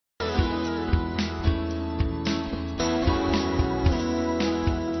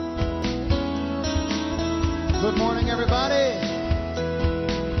Good morning, everybody.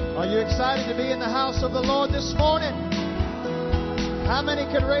 Are you excited to be in the house of the Lord this morning? How many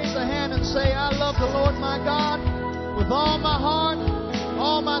can raise a hand and say, I love the Lord my God with all my heart,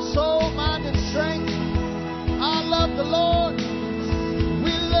 all my soul, mind, and strength? I love the Lord.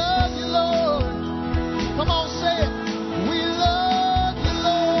 We love you, Lord. Come on, say it. We love you,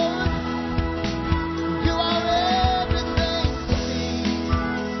 Lord. You are everything to me.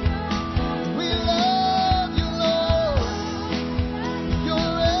 We love you, Lord.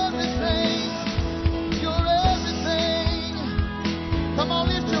 You're everything. You're everything. Come on,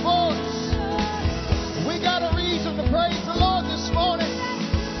 lift your voice. We got a reason to praise the Lord this morning.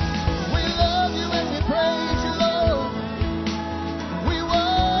 We love you and we praise you, Lord.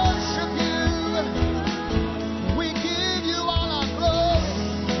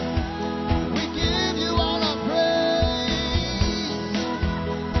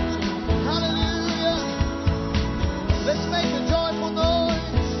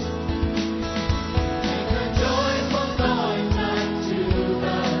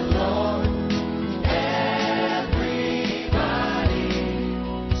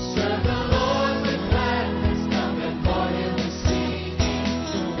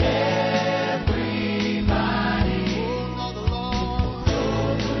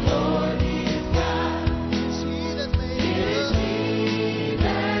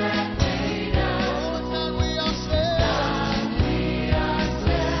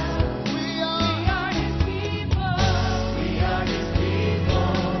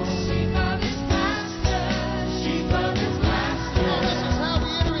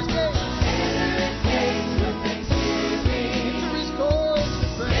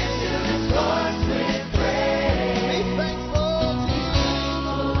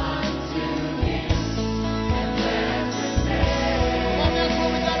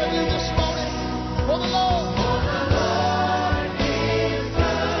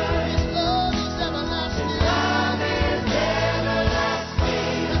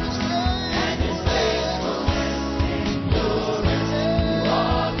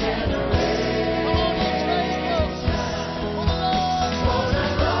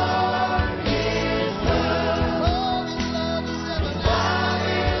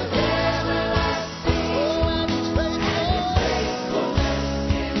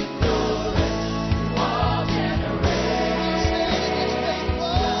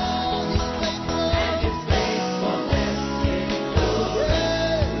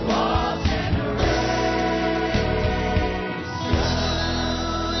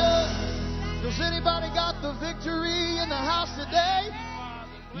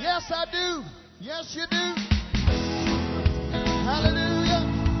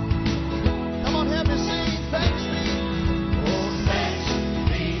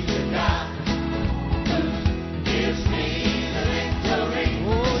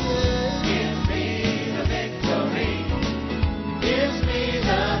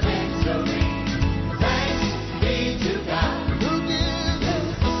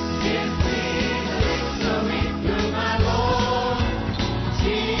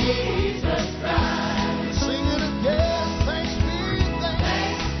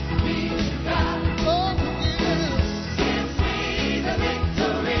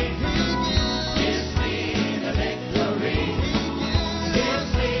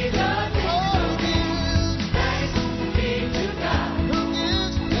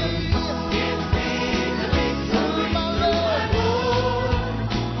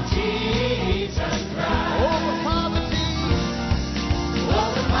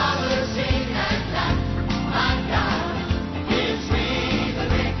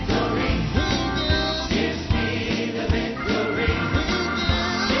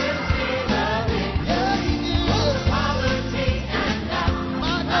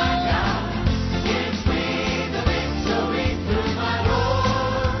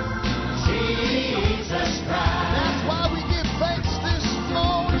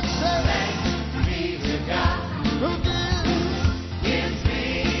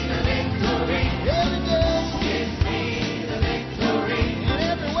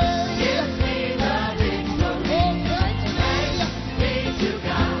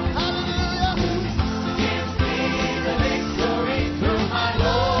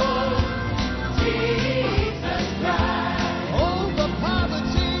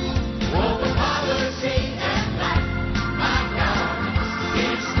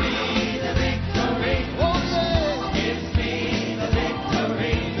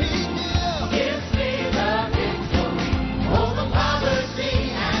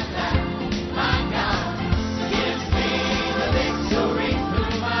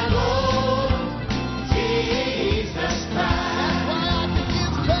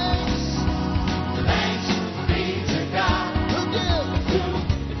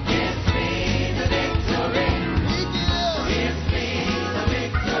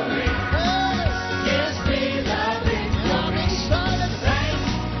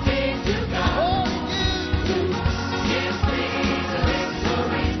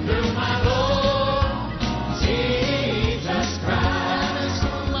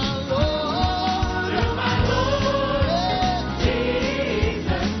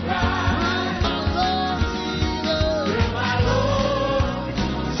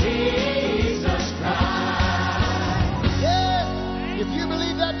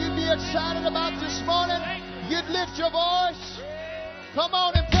 lift your voice. Come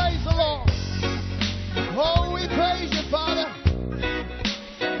on and praise the Lord. Oh, we praise you, Father.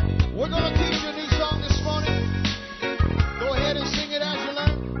 We're going to teach you a new song this morning. Go ahead and sing it as you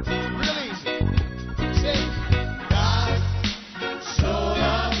learn. Real easy. Sing. God so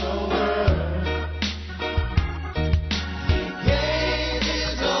loved the world, He gave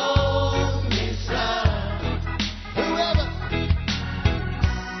His only Son.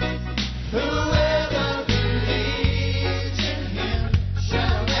 Whoever believes in Him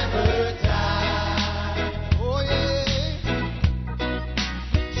shall never die. Oh yeah,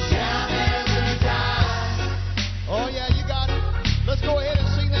 shall never die. Oh yeah, you got it. Let's go ahead and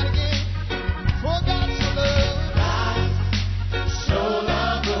sing that again. For God so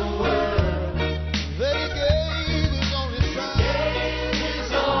loved the world that He gave His only Son.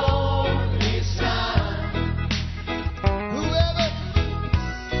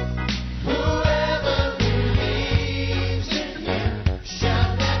 Whoever believes in Him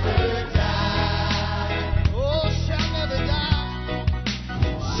shall never die. Oh, shall never die.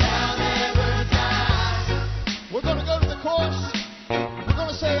 Shall never die. We're going to go to the chorus. We're going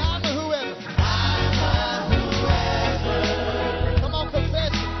to say, I'm a whoever. I'm a whoever. Come on,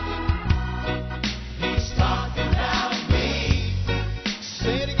 confess it. He's talking about me.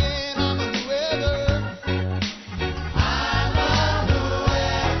 Say it again. I'm a whoever. I'm a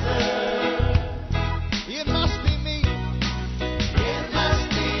whoever. It must be me. It must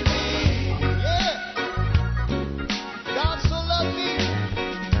be me. Yeah. God so loved me.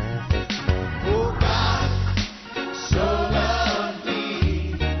 Oh, God so loved me.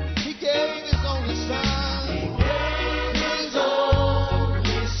 He gave His only Son. He gave His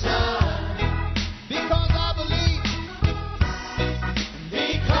only Son. Because I believe.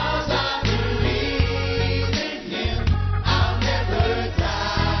 Because I believe in Him, I'll never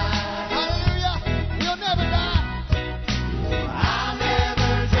die. Hallelujah. We'll never die. I'll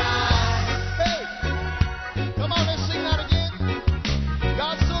never die. Hey, come on, let's sing that again.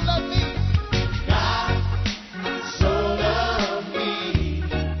 God so loved me. God so loved me.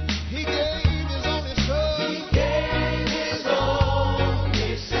 He gave His only Son. He gave His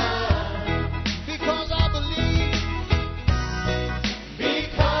only Son. Because I believe.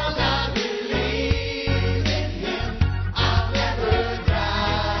 Because I believe in Him, I'll never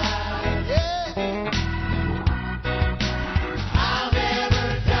die. Yeah. I'll never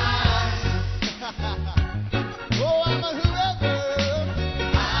die. Oh, I'm a whoever.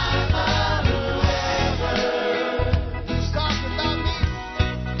 I'm a whoever. He's talking about me.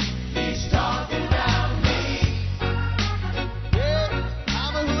 He's talking about me. Yeah,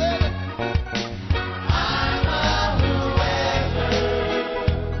 I'm a whoever. I'm a whoever.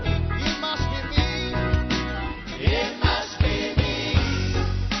 It must be me. It must be me.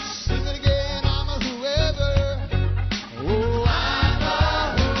 Sing it again. I'm a whoever. Oh, I'm a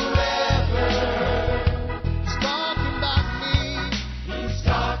whoever. He's talking about me. He's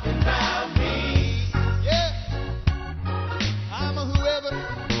talking about me. Yeah. I'm a whoever.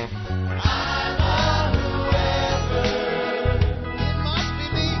 I'm a whoever. It must be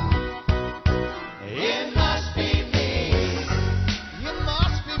me. It must be me. It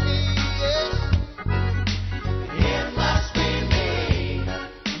must be me. Yes. It must be me.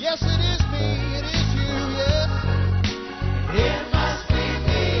 Yes, it is me. It is you. Yes. It must be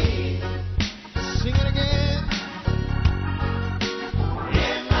me. Sing it again.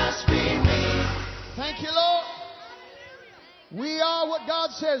 It must be me. Thank you, Lord. We are what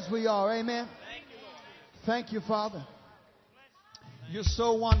God says we are. Amen. Thank you, Father. You're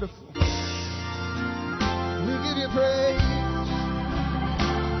so wonderful. We give you praise.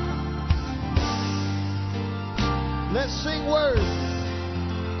 Let's sing words.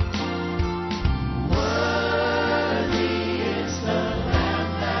 Worthy is the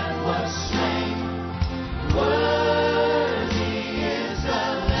Lamb that was slain. Worthy is the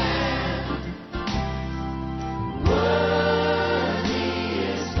Lamb. Worthy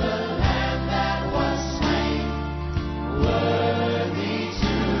is the Lamb that was slain. Worthy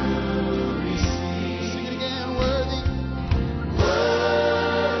to receive. Sing it again. Worthy.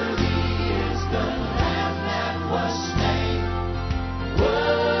 Worthy is the Lamb that was slain.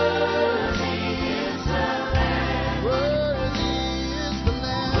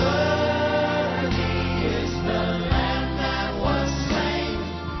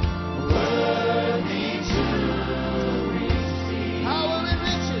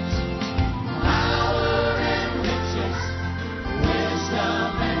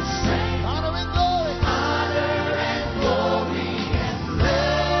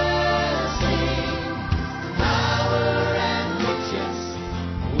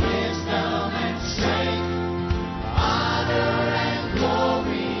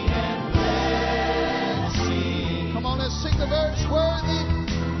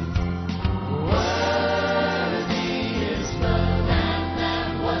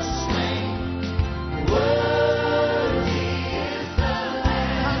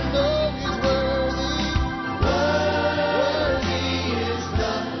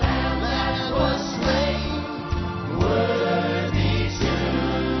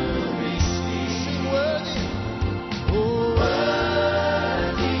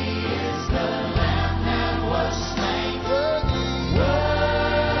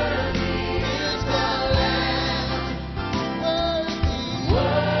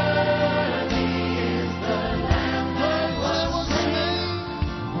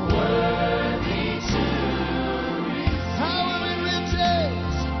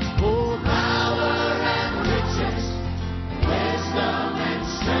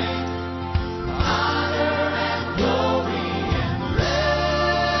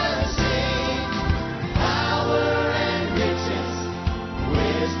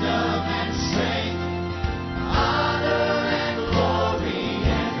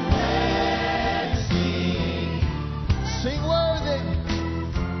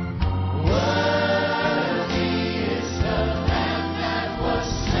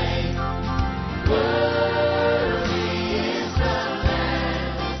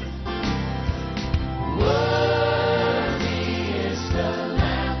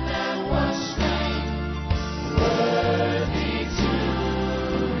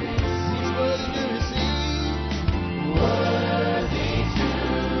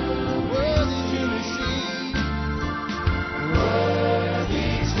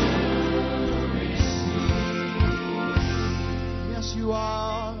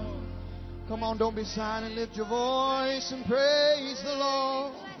 Don't be silent. Lift your voice and praise the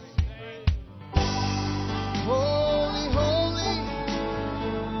Lord. Holy, holy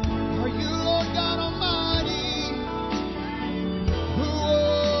are you, Lord God Almighty, who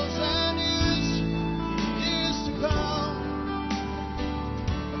was and is to come.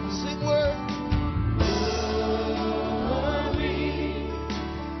 Sing word.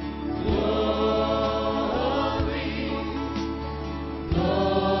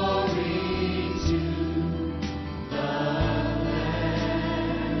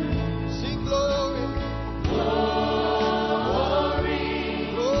 Glory,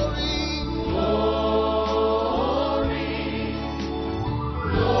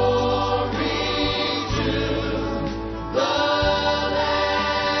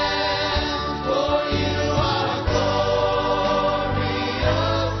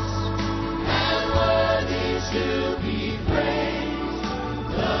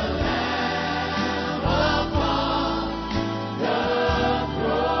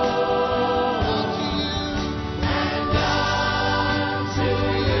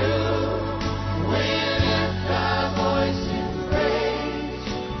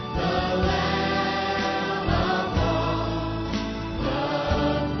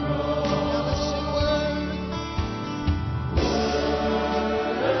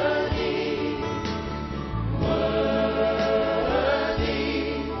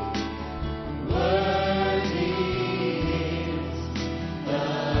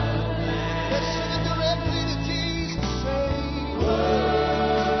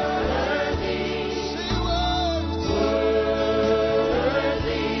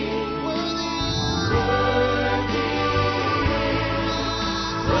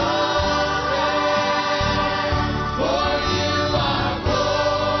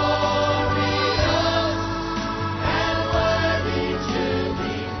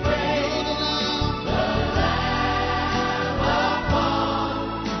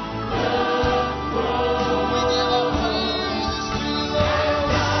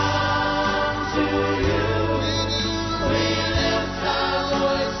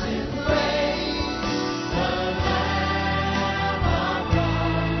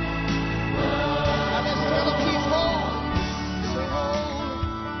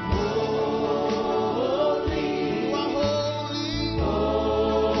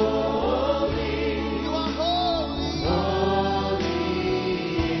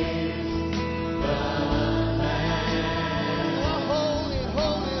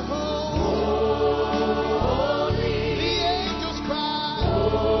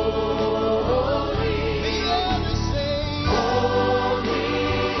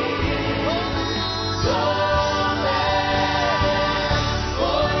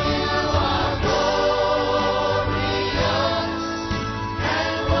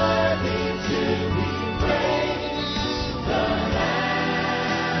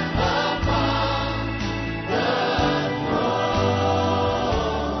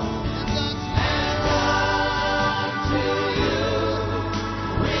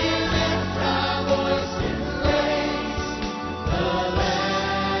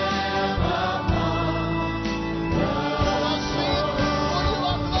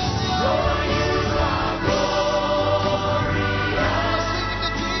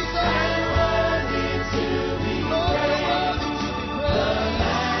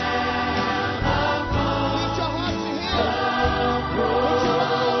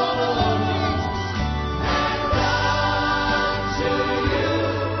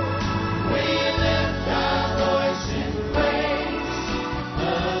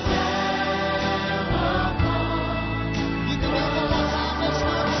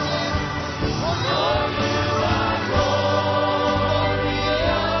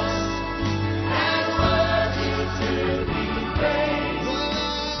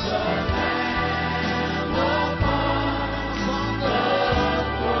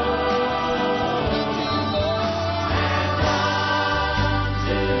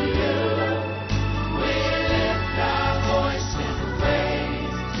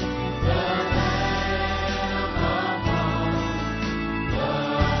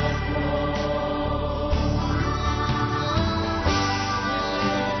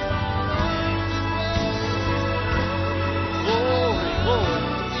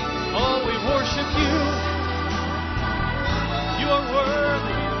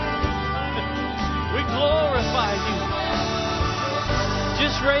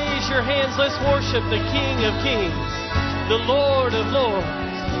 raise your hands. Let's worship the King of Kings, the Lord of Lords,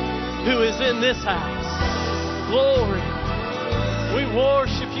 who is in this house. Glory. We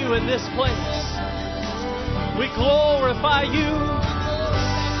worship you in this place. We glorify you.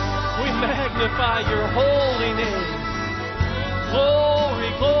 We magnify your holy name.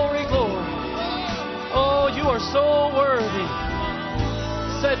 Glory, glory, glory. Oh, you are so worthy.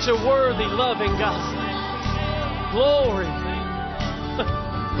 Such a worthy, loving God. Glory.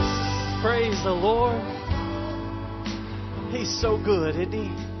 Praise the Lord. He's so good, isn't He?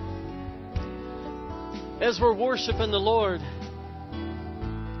 As we're worshiping the Lord,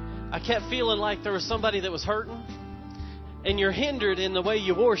 I kept feeling like there was somebody that was hurting, and you're hindered in the way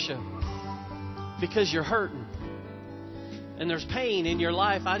you worship because you're hurting. And there's pain in your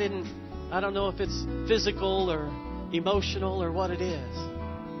life. I don't know if it's physical or emotional or what it is.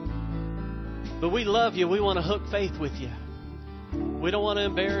 But we love you. We want to hook faith with you. We don't want to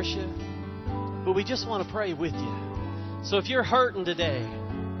embarrass you, but we just want to pray with you. So if you're hurting today,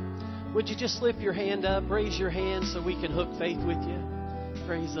 would you just slip your hand up, raise your hand so we can hook faith with you?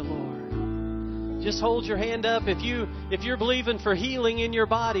 Praise the Lord. Just hold your hand up. If you're believing for healing in your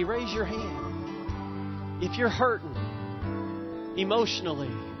body, raise your hand. If you're hurting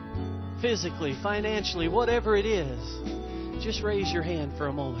emotionally, physically, financially, whatever it is, just raise your hand for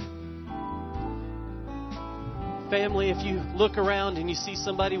a moment. Family, if you look around and you see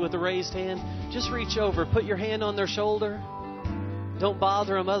somebody with a raised hand, just reach over, put your hand on their shoulder. Don't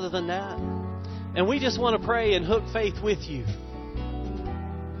bother them other than that. And we just want to pray and hook faith with you,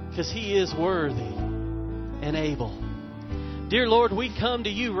 because He is worthy and able. Dear Lord, we come to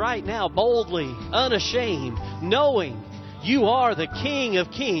you right now boldly, unashamed, knowing you are the King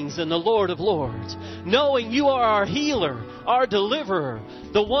of Kings and the Lord of Lords, knowing you are our healer, our deliverer,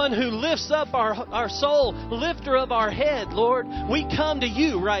 the one who lifts up our soul, lifter of our head, Lord. We come to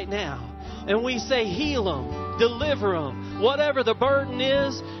you right now and we say, heal them, deliver them. Whatever the burden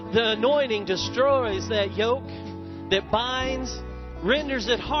is, the anointing destroys that yoke that binds, renders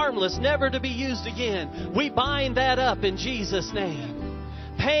it harmless, never to be used again. We bind that up in Jesus' name.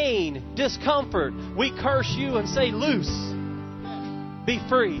 Pain, discomfort, we curse you and say, loose, be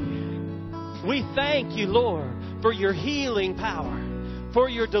free. We thank you, Lord, for your healing power, for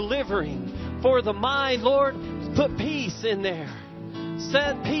your delivering, for the mind, Lord. Put peace in there.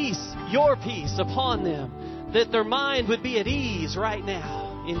 Set peace, your peace upon them, that their mind would be at ease right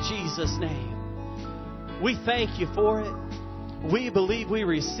now, in Jesus' name. We thank you for it. We believe we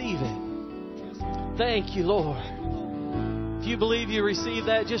receive it. Thank you, Lord. If you believe you receive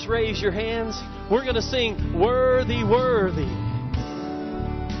that, just raise your hands. We're going to sing, Worthy, Worthy.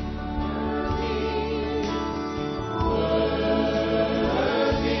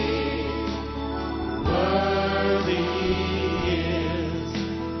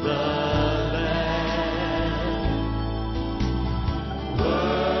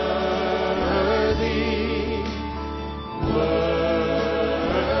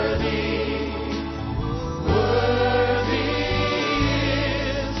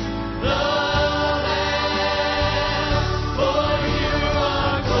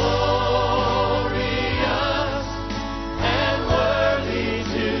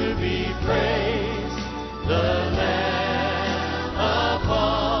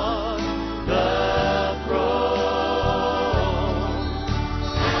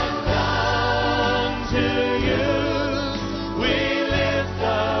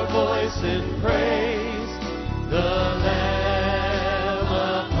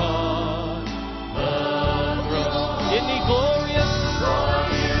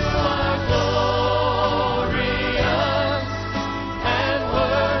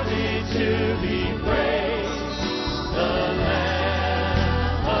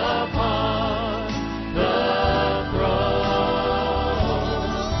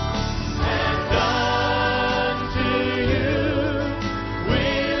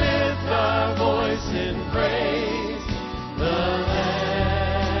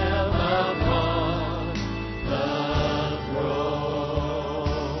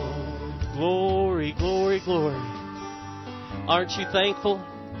 Aren't you thankful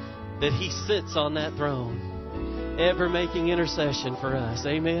that He sits on that throne, ever making intercession for us?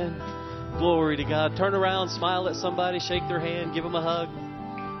 Amen. Glory to God. Turn around, smile at somebody, shake their hand, give them a hug,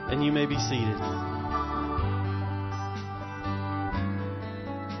 and you may be seated.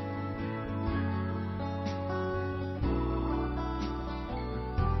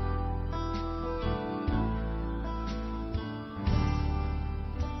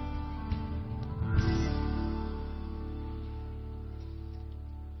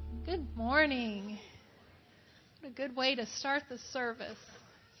 Good morning. What a good way to start the service.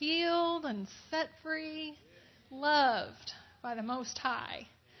 healed and set free, loved by the Most High.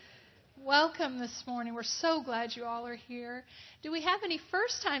 Welcome this morning. We're so glad you all are here. Do we have any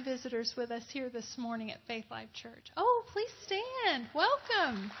first-time visitors with us here this morning at Faith Life Church? Oh, please stand.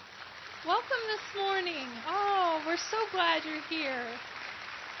 Welcome. Welcome this morning. Oh, we're so glad you're here.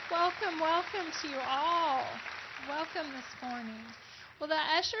 Welcome to you all. Welcome this morning. Well, the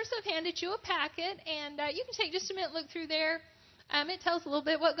ushers have handed you a packet, and you can take just a minute, look through there. It tells a little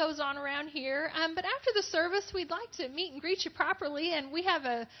bit what goes on around here. But after the service, we'd like to meet and greet you properly. And we have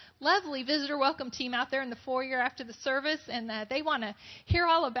a lovely visitor welcome team out there in the foyer after the service. And they want to hear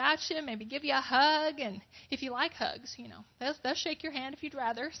all about you, maybe give you a hug. And if you like hugs, they'll shake your hand if you'd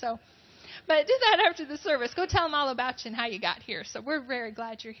rather. But do that after the service. Go tell them all about you and how you got here. So we're very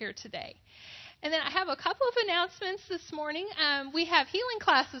glad you're here today. And then I have a couple of announcements this morning. We have healing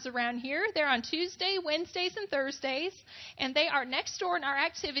classes around here. They're on Tuesday, Wednesdays, and Thursdays. And they are next door in our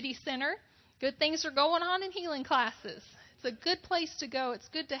activity center. Good things are going on in healing classes. It's a good place to go. It's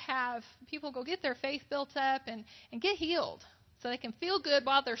good to have people go get their faith built up and get healed so they can feel good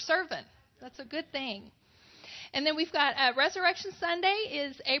while they're serving. That's a good thing. And then we've got Resurrection Sunday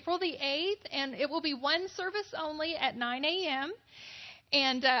is April the 8th, and it will be one service only at 9 a.m.,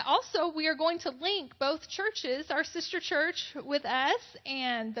 And also, we are going to link both churches, our sister church with us,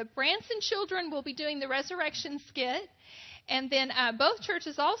 and the Branson children will be doing the resurrection skit. And then both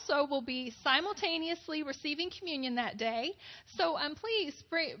churches also will be simultaneously receiving communion that day. So please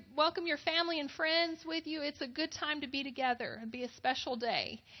welcome your family and friends with you. It's a good time to be together. It'll be a special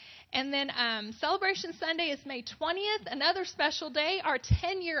day. And then Celebration Sunday is May 20th, another special day, our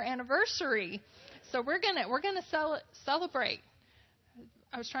 10-year anniversary. So we're gonna celebrate.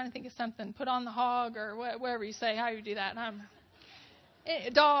 I was trying to think of something. Put on the hog or whatever you say, how you do that.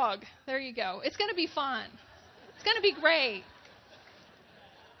 Dog. There you go. It's going to be fun. It's going to be great.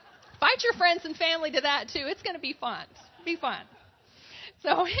 Invite your friends and family to that, too. It's going to be fun. Be fun.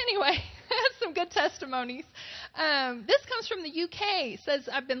 So anyway, some good testimonies. This comes from the UK. It says,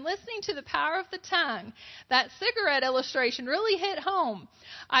 I've been listening to The Power of the Tongue. That cigarette illustration really hit home.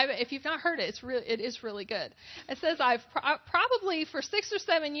 If you've not heard it, it is really good. It says, I've probably for 6 or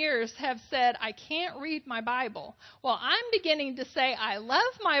 7 years have said, I can't read my Bible. Well, I'm beginning to say, I love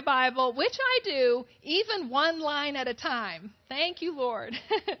my Bible, which I do, even one line at a time. Thank you, Lord.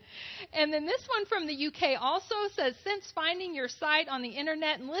 And then this one from the UK also says, since finding your site on the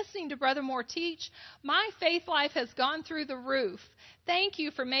internet and listening to Brother Moore teach, my faith life has gone through the roof. Thank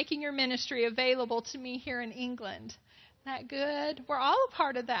you for making your ministry available to me here in England. Isn't that good? We're all a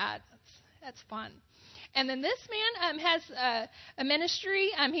part of that. That's fun. And then this man has a ministry.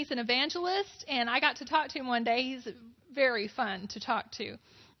 He's an evangelist, and I got to talk to him one day. He's very fun to talk to.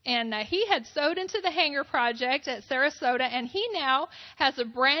 And he had sewed into the Hangar Project at Sarasota, and he now has a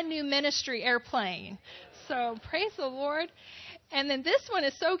brand new ministry airplane. So praise the Lord. And then this one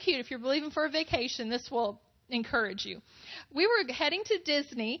is so cute. If you're believing for a vacation, this will encourage you. We were heading to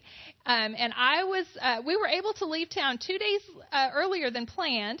Disney, and we were able to leave town 2 days earlier than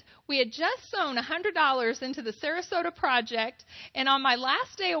planned. We had just sewn $100 into the Sarasota project, and on my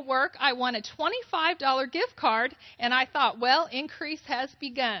last day of work, I won a $25 gift card, and I thought, well, increase has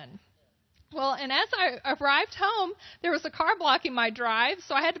begun. Well, and as I arrived home, there was a car blocking my drive,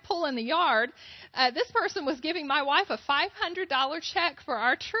 so I had to pull in the yard. This person was giving my wife a $500 check for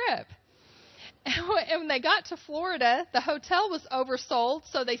our trip. And when they got to Florida, the hotel was oversold,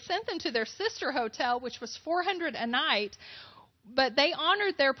 so they sent them to their sister hotel, which was $400 a night, but they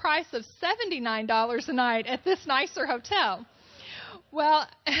honored their price of $79 a night at this nicer hotel. Well,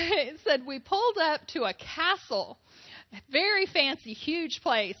 it said we pulled up to a castle, a very fancy, huge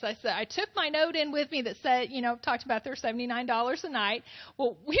place. I took my note in with me that said, talked about their $79 a night.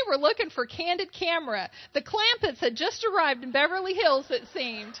 Well, we were looking for Candid Camera. The Clampetts had just arrived in Beverly Hills, it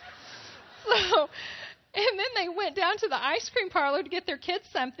seemed. And then they went down to the ice cream parlor to get their kids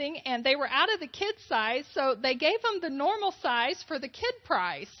something, and they were out of the kid size, so they gave them the normal size for the kid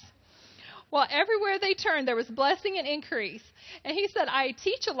price. Well, everywhere they turned, there was blessing and increase. And he said, I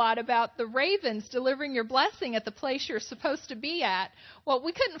teach a lot about the ravens delivering your blessing at the place you're supposed to be at. Well,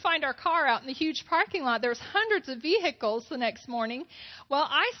 we couldn't find our car out in the huge parking lot. There was hundreds of vehicles the next morning. Well,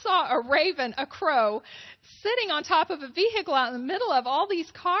 I saw a raven, a crow, sitting on top of a vehicle out in the middle of all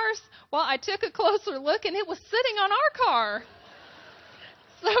these cars. Well, I took a closer look, and it was sitting on our car.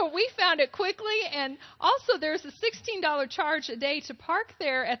 So we found it quickly, and also there's a $16 charge a day to park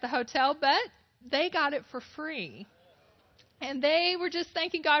there at the hotel, but they got it for free. And they were just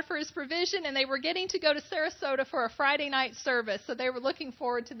thanking God for his provision, and they were getting to go to Sarasota for a Friday night service, so they were looking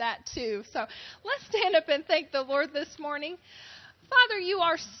forward to that too. So let's stand up and thank the Lord this morning. Father, you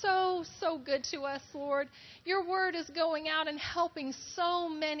are so, so good to us, Lord. Your word is going out and helping so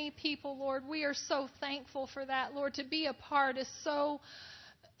many people, Lord. We are so thankful for that, Lord. To be a part is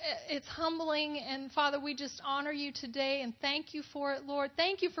it's humbling, and Father, we just honor you today and thank you for it, Lord.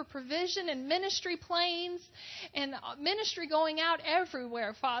 Thank you for provision and ministry planes and ministry going out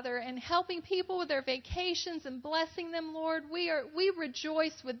everywhere, Father, and helping people with their vacations and blessing them, Lord. We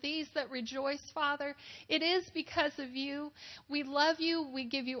rejoice with these that rejoice, Father. It is because of you. We love you. We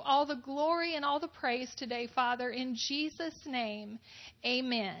give you all the glory and all the praise today, Father. In Jesus' name,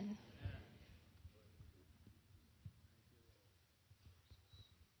 amen.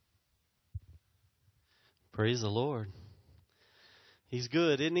 Praise the Lord. He's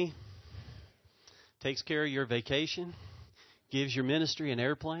good, isn't he? Takes care of your vacation. Gives your ministry an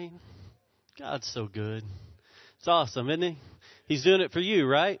airplane. God's so good. It's awesome, isn't he? He's doing it for you,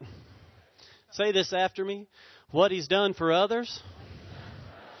 right? Say this after me. What he's done for others,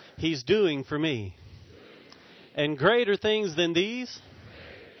 he's doing for me. And greater things than these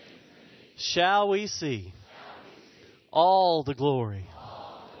shall we see. All the glory.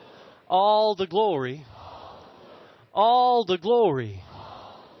 All the glory. All the glory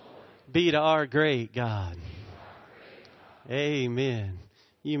be to our great God. Amen.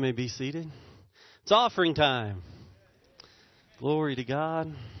 You may be seated. It's offering time. Glory to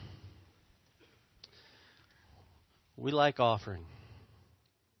God. We like offering.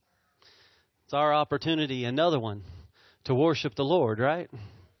 It's our opportunity, another one, to worship the Lord, right?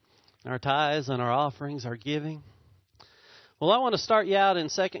 Our tithes and our offerings, our giving. Well, I want to start you out in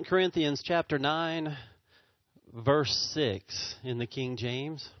 2 Corinthians chapter 9, verse 6 in the King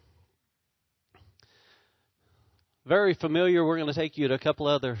James. Very familiar. We're going to take you to a couple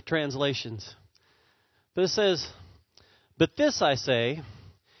other translations. But it says, "But this I say,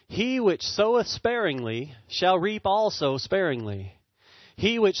 he which soweth sparingly shall reap also sparingly.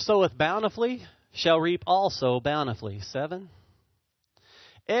 He which soweth bountifully shall reap also bountifully." 7.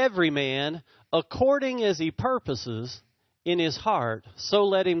 "Every man according as he purposes in his heart, so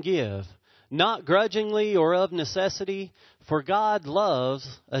let him give, not grudgingly or of necessity, for God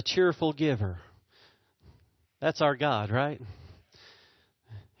loves a cheerful giver." That's our God, right?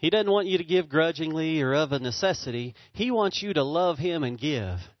 He doesn't want you to give grudgingly or of a necessity. He wants you to love him and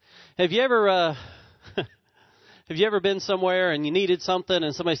give. Have you ever been somewhere and you needed something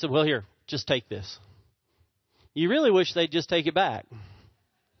and somebody said, "Well, here, just take this"? You really wish they'd just take it back.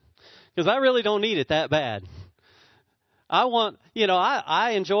 Because I really don't need it that bad.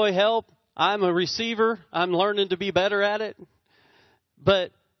 I enjoy help. I'm a receiver. I'm learning to be better at it.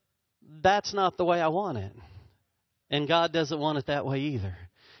 But that's not the way I want it. And God doesn't want it that way either.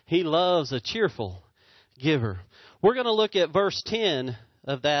 He loves a cheerful giver. We're going to look at verse 10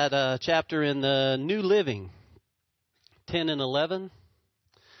 of that chapter in the New Living. 10 and 11.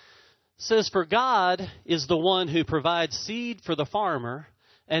 It says, "For God is the one who provides seed for the farmer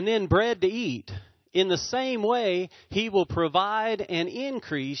and then bread to eat. In the same way, he will provide and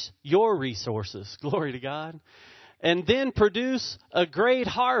increase your resources." Glory to God. "And then produce a great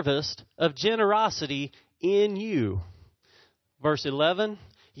harvest of generosity in you." Verse 11.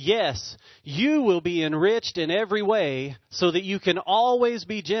 "Yes, you will be enriched in every way so that you can always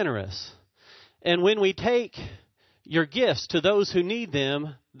be generous. And when we take your gifts to those who need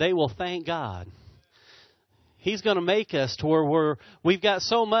them, they will thank God." He's going to make us to where we've got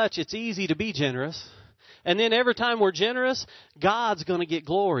so much, it's easy to be generous. And then every time we're generous, God's going to get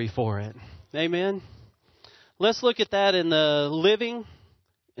glory for it. Amen. Let's look at that in the Living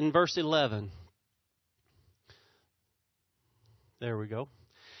in verse 11. There we go.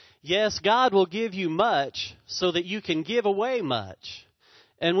 "Yes, God will give you much so that you can give away much.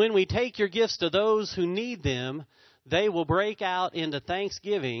 And when we take your gifts to those who need them, they will break out into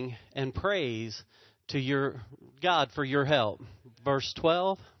thanksgiving and praise to your God for your help." Verse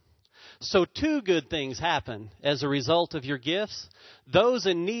 12. "So 2 good things happen as a result of your gifts. Those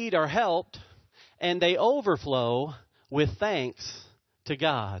in need are helped, and they overflow with thanks to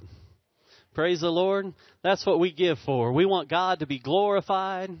God." Praise the Lord. That's what we give for. We want God to be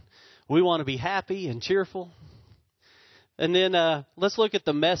glorified. We want to be happy and cheerful. And then let's look at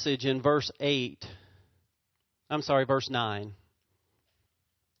the Message in verse 9.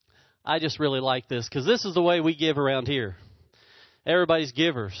 I just really like this because this is the way we give around here. Everybody's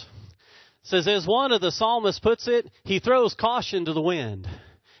givers. It says, as one of the psalmists puts it, he throws caution to the wind,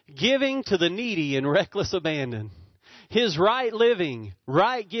 giving to the needy in reckless abandon. His right living,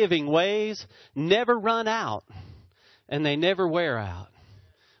 right giving ways never run out, and they never wear out.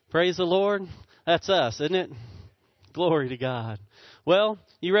 Praise the Lord. That's us, isn't it? Glory to God. Well,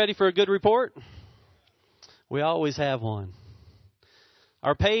 you ready for a good report? We always have one.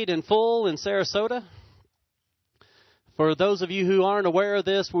 are paid in full in Sarasota. For those of you who aren't aware of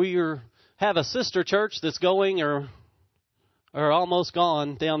this, we have a sister church that's going or almost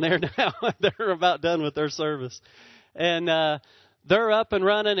gone down there now. They're about done with their service. And they're up and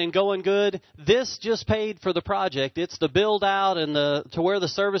running and going good. This just paid for the project. It's the build out and to where the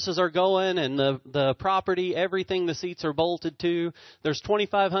services are going and the property, everything the seats are bolted to. There's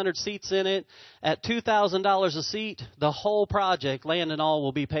 2,500 seats in it. At $2,000 a seat, the whole project, land and all,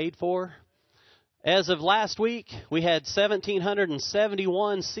 will be paid for. As of last week, we had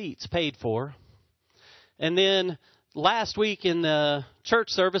 1,771 seats paid for. And then last week in the church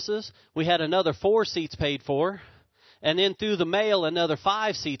services, we had another 4 seats paid for. And then through the mail, another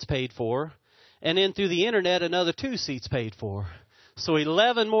 5 seats paid for. And then through the internet, another 2 seats paid for. So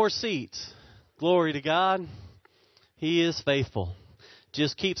 11 more seats. Glory to God. He is faithful.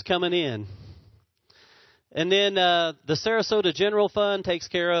 Just keeps coming in. And then the Sarasota General Fund takes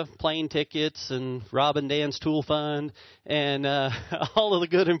care of plane tickets and Rob and Dan's Tool Fund and all of the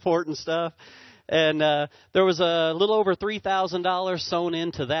good important stuff. And there was a little over $3,000 sewn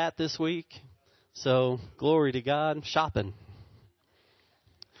into that this week. So, glory to God. Shopping.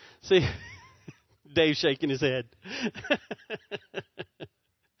 See, Dave's shaking his head.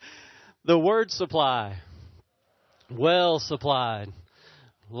 The word supply. Well supplied.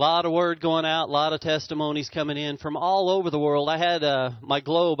 A lot of word going out, a lot of testimonies coming in from all over the world. I had my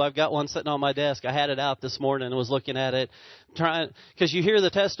globe. I've got one sitting on my desk. I had it out this morning and was looking at it, because you hear the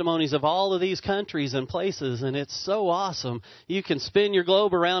testimonies of all of these countries and places, and it's so awesome. You can spin your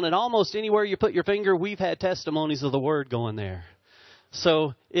globe around, and almost anywhere you put your finger, we've had testimonies of the word going there.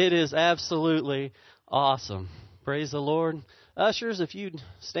 So it is absolutely awesome. Praise the Lord. Ushers, if you'd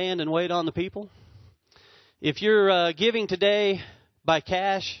stand and wait on the people. If you're giving today by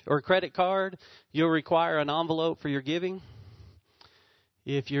cash or credit card, you'll require an envelope for your giving.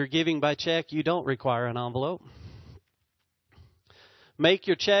 If you're giving by check, you don't require an envelope. Make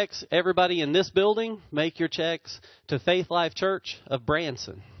your checks, everybody in this building, make your checks to Faith Life Church of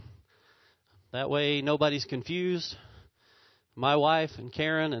Branson. That way nobody's confused. My wife and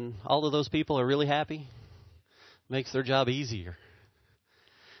Karen and all of those people are really happy. Makes their job easier.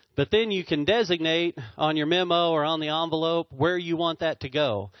 But then you can designate on your memo or on the envelope where you want that to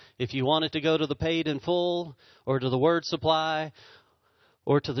go. If you want it to go to the paid in full or to the word supply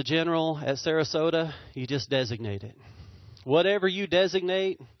or to the general at Sarasota, you just designate it. Whatever you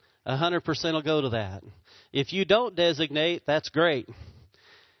designate, 100% will go to that. If you don't designate, that's great.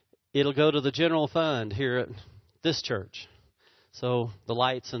 It'll go to the general fund here at this church. So the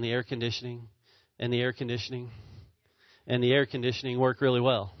lights and the air conditioning and the air conditioning and the air conditioning work really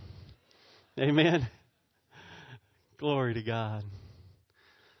well. Amen. Glory to God.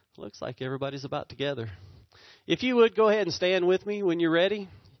 Looks like everybody's about together. If you would, go ahead and stand with me when you're ready.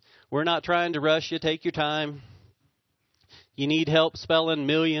 We're not trying to rush you. Take your time. You need help spelling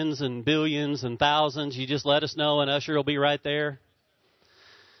millions and billions and thousands, you just let us know, and Usher will be right there.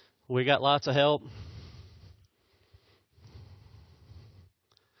 We got lots of help.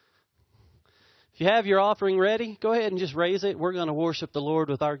 If you have your offering ready, go ahead and just raise it. We're going to worship the Lord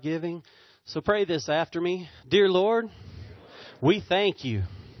with our giving. So pray this after me. Dear Lord, we thank you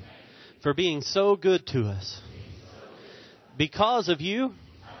for being so good to us. Because of you,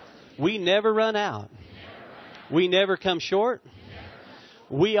 we never run out. We never come short.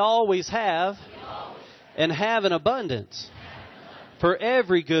 We always have and have an abundance for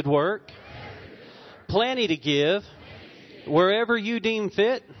every good work, plenty to give wherever you deem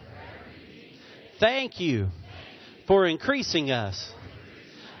fit. Thank you for increasing us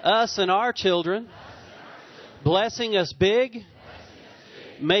and our children, blessing us big,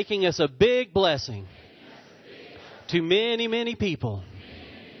 making us a big blessing to many, many people,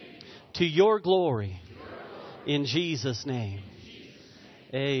 to your glory, in Jesus' name.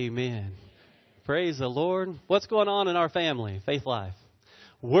 Amen. Praise the Lord. What's going on in our family, Faith Life?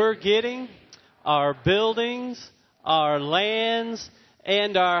 We're getting our buildings, our lands,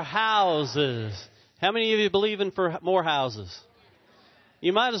 and our houses. How many of you believe in for more houses?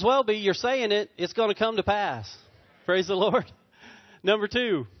 You might as well be. You're saying it. It's going to come to pass. Praise the Lord. Number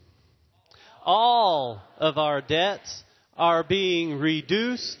 2, all of our debts are being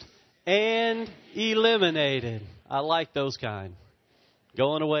reduced and eliminated. I like those kind.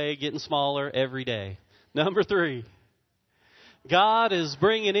 Going away, getting smaller every day. Number 3, God is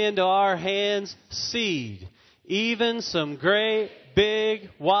bringing into our hands seed, even some great, big,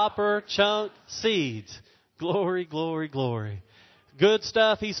 whopper, chunk seeds. Glory, glory, glory. Good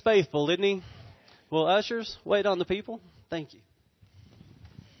stuff. He's faithful, isn't he? Well, ushers, wait on the people. Thank you.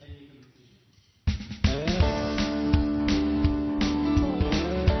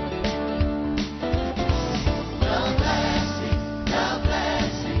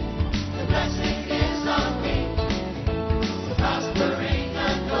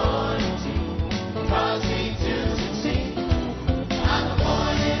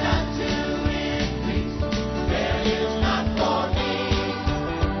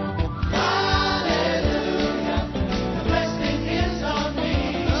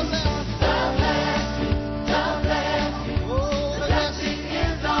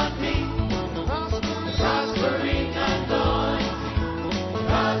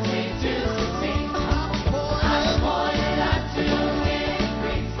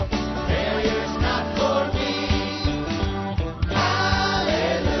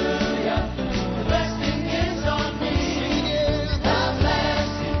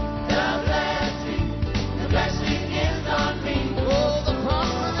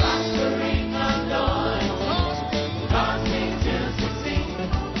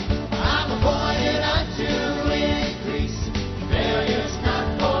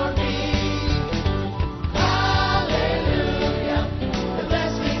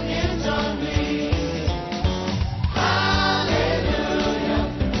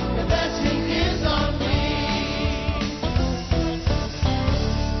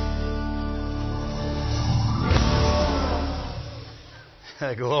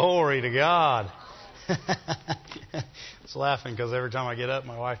 Glory to God. It's laughing because every time I get up,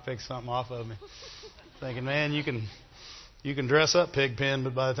 my wife picks something off of me. Thinking, man, you can dress up Pigpen,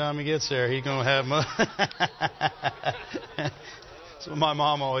 but by the time he gets there, he's going to have That's what my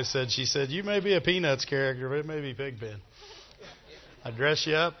mom always said. She said, you may be a Peanuts character, but it may be Pigpen. I dress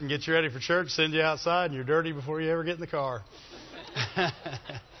you up and get you ready for church, send you outside, and you're dirty before you ever get in the car.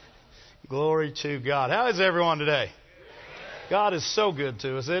 Glory to God. How is everyone today? God is so good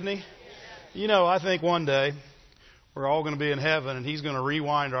to us, isn't He? You know, I think one day we're all going to be in heaven and He's going to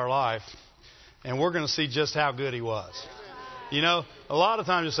rewind our life and we're going to see just how good He was. You know, a lot of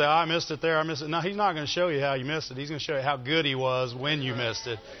times you say, I missed it there, I missed it. No, He's not going to show you how you missed it. He's going to show you how good He was when you missed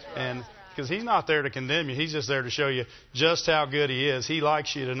it. And because He's not there to condemn you. He's just there to show you just how good He is. He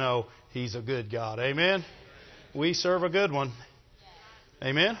likes you to know He's a good God. Amen? We serve a good one.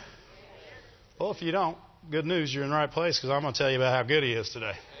 Amen? Well, if you don't, good news, you're in the right place because I'm going to tell you about how good He is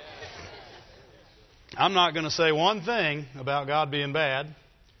today. I'm not going to say one thing about God being bad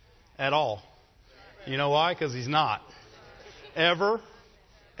at all. You know why? Because He's not. Ever.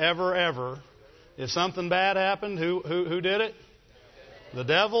 If something bad happened, who did it? The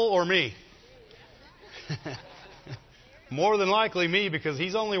devil or me? More than likely me, because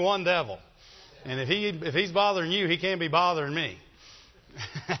he's only one devil. And if he's bothering you, he can't be bothering me.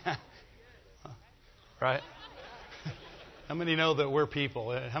 Right? How many know that we're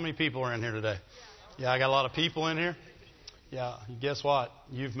people? How many people are in here today? Yeah, I got a lot of people in here. Yeah, guess what?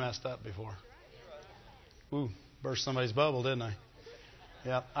 You've messed up before. Ooh, burst somebody's bubble, didn't I?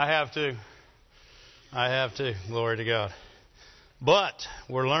 Yeah, I have too. Glory to God. But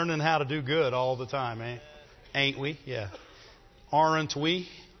we're learning how to do good all the time, eh? Ain't we? Yeah. Aren't we?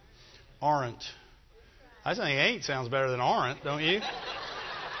 Aren't. I think ain't sounds better than aren't, don't you?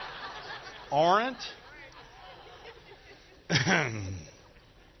 Aren't?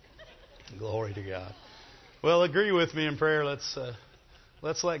 Glory to God. Well, agree with me in prayer. Let's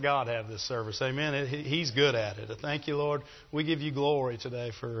let God have this service. Amen. He's good at it. Thank you, Lord. We give you glory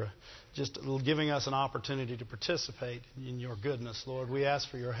today for just giving us an opportunity to participate in your goodness, Lord. We ask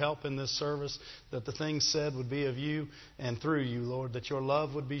for your help in this service, that the things said would be of you and through you, Lord, that your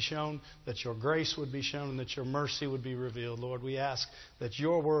love would be shown, that your grace would be shown, and that your mercy would be revealed. Lord, we ask that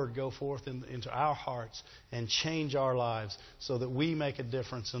your word go forth into our hearts and change our lives so that we make a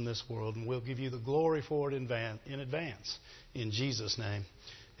difference in this world. And we'll give you the glory for it in advance. In Jesus' name,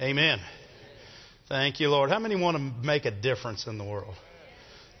 amen. Thank you, Lord. How many want to make a difference in the world?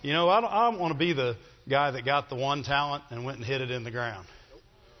 You know, I don't want to be the guy that got the one talent and went and hid it in the ground.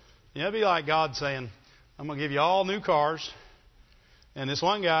 You know, it'd be like God saying, I'm going to give you all new cars. And this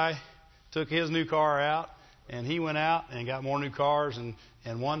one guy took his new car out, and he went out and got more new cars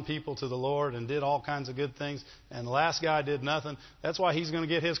and won people to the Lord and did all kinds of good things. And the last guy did nothing. That's why he's going to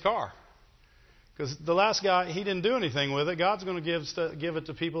get his car. Because the last guy, he didn't do anything with it. God's going to give it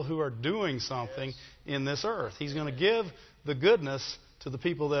to people who are doing something in this earth. He's going to give the goodness to the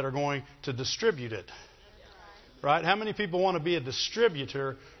people that are going to distribute it. Right? How many people want to be a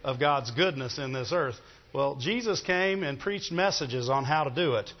distributor of God's goodness in this earth? Well, Jesus came and preached messages on how to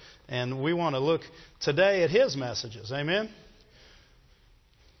do it. And we want to look today at His messages. Amen?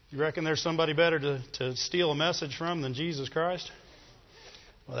 You reckon there's somebody better to steal a message from than Jesus Christ?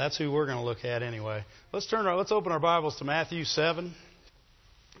 Well, that's who we're going to look at anyway. Let's open our Bibles to Matthew 7.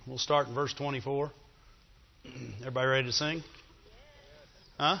 We'll start in verse 24. Everybody ready to sing?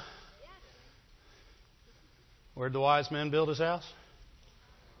 Huh? Where'd the wise man build his house?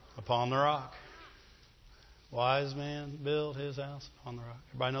 Upon the rock. Wise man built his house upon the rock.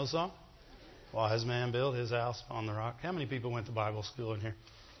 Everybody know the song? Wise man built his house upon the rock. How many people went to Bible school in here?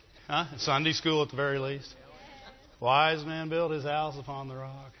 Huh? Sunday school at the very least. Wise man built his house upon the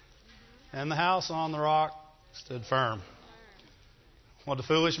rock. And the house on the rock stood firm. What did the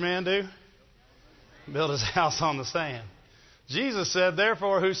foolish man do? Built his house on the sand. Jesus said,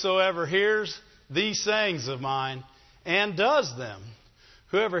 therefore, whosoever hears these sayings of mine and does them,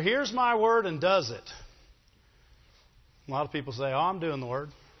 whoever hears my word and does it. A lot of people say, I'm doing the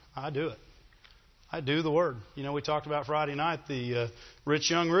word. I do it. I do the word. You know, we talked about Friday night, the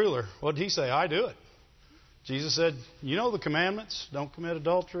rich young ruler. What did he say? I do it. Jesus said, you know the commandments. Don't commit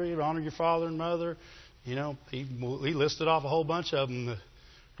adultery. Honor your father and mother. You know, he listed off a whole bunch of them. The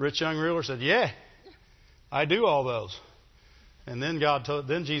rich young ruler said, yeah, I do all those. And then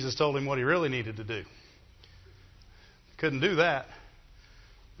Jesus told him what he really needed to do. Couldn't do that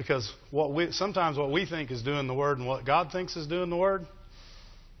because sometimes what we think is doing the word and what God thinks is doing the word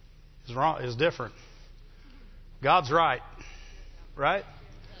is wrong, is different. God's right. Right?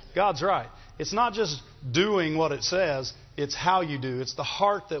 God's right. It's not just doing what it says, It's how you do. It's the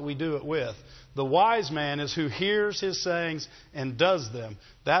heart that we do it with. The wise man is who hears his sayings and does them.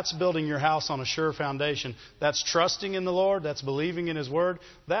 That's building your house on a sure foundation. That's trusting in the Lord. That's believing in His Word.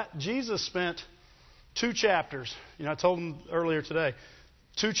 That Jesus spent 2 chapters. I told him earlier today,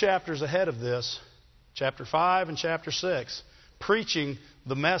 2 chapters ahead of this, chapter 5 and chapter 6, preaching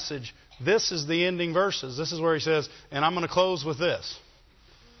the message. This is the ending verses. This is where he says, and I'm going to close with this.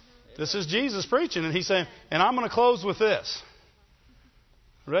 This is Jesus preaching, and he's saying, and I'm going to close with this.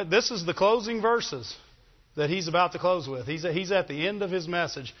 Right? This is the closing verses that he's about to close with. He's at the end of his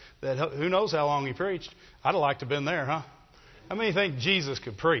message. That who knows how long he preached. I'd have liked to have been there, huh? How many think Jesus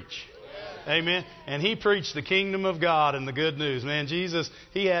could preach? Amen. And he preached the kingdom of God and the good news. Man, Jesus,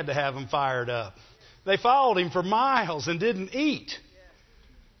 he had to have them fired up. They followed him for miles and didn't eat.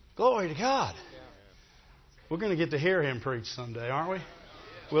 Glory to God. We're going to get to hear him preach someday, aren't we?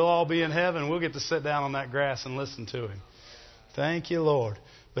 We'll all be in heaven. We'll get to sit down on that grass and listen to him. Thank you, Lord.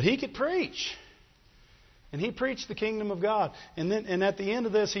 But he could preach. And he preached the kingdom of God. And at the end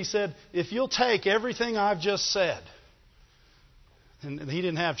of this, he said, if you'll take everything I've just said. And he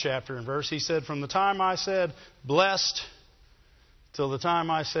didn't have chapter and verse. He said, from the time I said blessed till the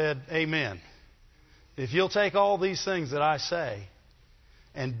time I said amen. If you'll take all these things that I say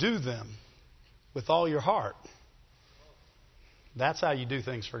and do them with all your heart, that's how you do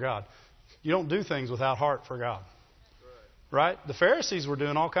things for God. You don't do things without heart for God. Right? The Pharisees were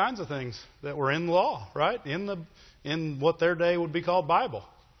doing all kinds of things that were in the law, right? In what their day would be called Bible.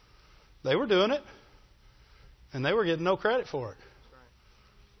 They were doing it, and they were getting no credit for it.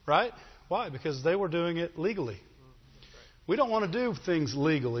 Right? Why? Because they were doing it legally. We don't want to do things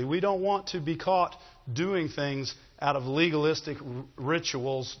legally. We don't want to be caught doing things out of legalistic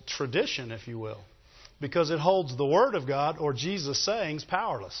rituals, tradition, if you will. Because it holds the Word of God or Jesus' sayings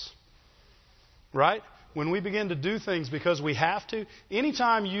powerless. Right? When we begin to do things because we have to,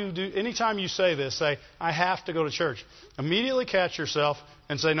 anytime you say this, say, I have to go to church, immediately catch yourself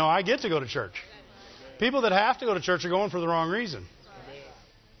and say, no, I get to go to church. People that have to go to church are going for the wrong reason.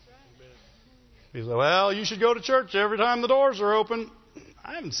 People say, well, you should go to church every time the doors are open.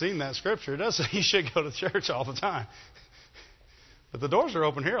 I haven't seen that scripture. It does say you should go to church all the time. But the doors are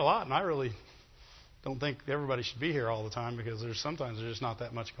open here a lot, and I really don't think everybody should be here all the time because sometimes there's just not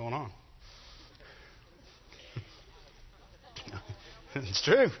that much going on. It's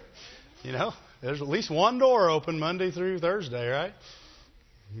true. There's at least one door open Monday through Thursday, right?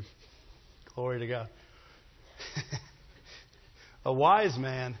 Glory to God. A wise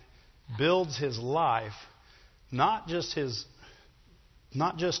man builds his life, not just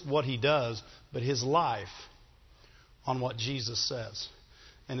what he does, but his life on what Jesus says.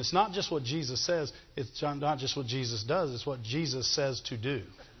 And it's not just what Jesus says, it's not just what Jesus does, it's what Jesus says to do.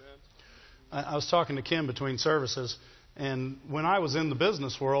 I was talking to Kim between services, and when I was in the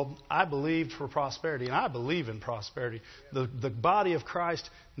business world, I believed for prosperity, and I believe in prosperity. The body of Christ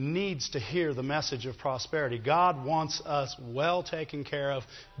needs to hear the message of prosperity. God wants us well taken care of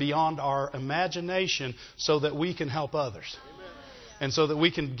beyond our imagination so that we can help others. And so that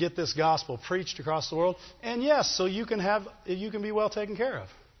we can get this gospel preached across the world. And yes, so you can be well taken care of.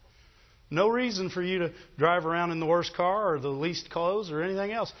 No reason for you to drive around in the worst car or the least clothes or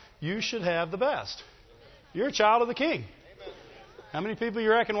anything else. You should have the best. You're a child of the King. How many people you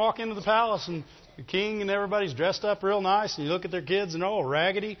reckon walk into the palace and the king and everybody's dressed up real nice and you look at their kids and all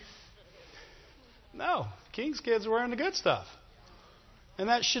raggedy? No, the king's kids are wearing the good stuff. And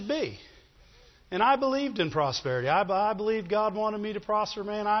that should be. And I believed in prosperity. I believed God wanted me to prosper,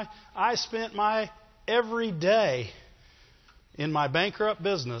 man. I spent my every day in my bankrupt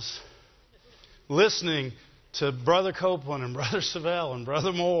business listening to Brother Copeland and Brother Savelle and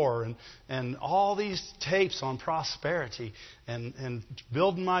Brother Moore and all these tapes on prosperity and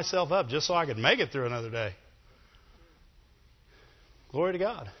building myself up just so I could make it through another day. Glory to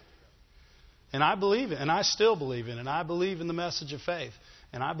God. And I believe it, and I still believe in it, and I believe in the message of faith,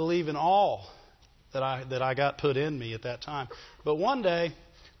 and I believe in all that I got put in me at that time. But one day,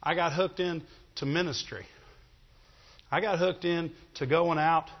 I got hooked into ministry. I got hooked into going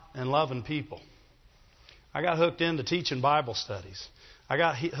out and loving people. I got hooked into teaching Bible studies. I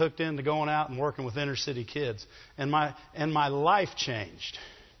got hooked into going out and working with inner city kids. And my life changed.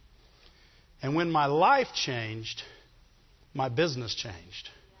 And when my life changed, my business changed.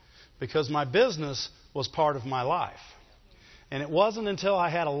 Because my business was part of my life. And it wasn't until I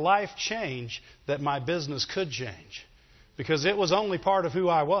had a life change that my business could change. Because it was only part of who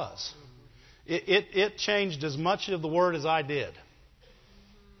I was. It changed as much of the Word as I did.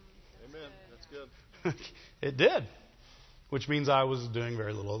 Amen. That's good. It did. Which means I was doing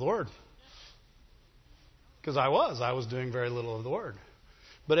very little of the Word. Because I was doing very little of the Word.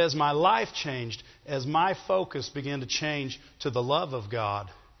 But as my life changed, as my focus began to change to the love of God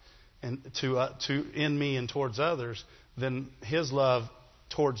and to in me and towards others, then His love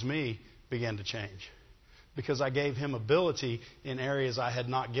towards me began to change. Because I gave Him ability in areas I had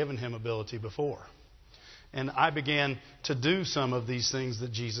not given Him ability before. And I began to do some of these things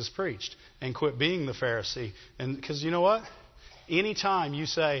that Jesus preached and quit being the Pharisee. And because you know what? Anytime you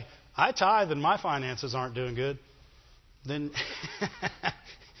say, I tithe and my finances aren't doing good, then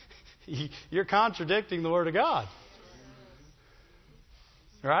you're contradicting the Word of God.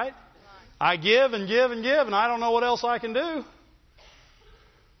 Right? I give and give and give, and I don't know what else I can do.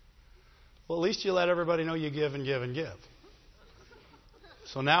 Well, at least you let everybody know you give and give and give.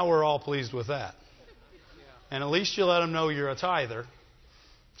 So now we're all pleased with that. And at least you let them know you're a tither.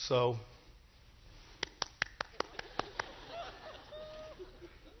 So,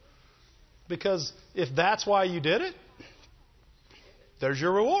 because if that's why you did it, there's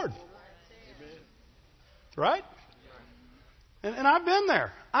your reward. Right? And I've been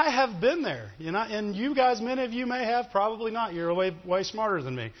there. I have been there. You know, and you guys, many of you may have, probably not. You're way smarter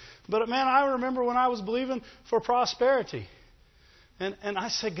than me. But man, I remember when I was believing for prosperity. And I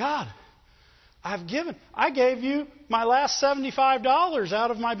said, God, I've given. I gave you my last $75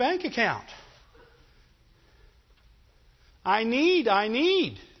 out of my bank account. I need.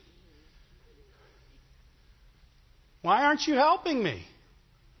 Why aren't you helping me?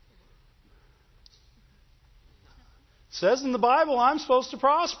 It says in the Bible I'm supposed to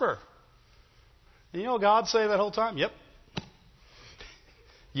prosper. And you know God say that whole time? Yep.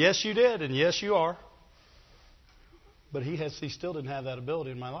 Yes, you did, and yes, you are. But He still didn't have that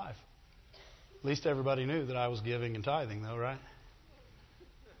ability in my life. At least everybody knew that I was giving and tithing, though, right?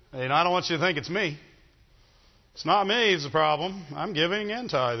 And I don't want you to think it's me. It's not me it's the problem. I'm giving and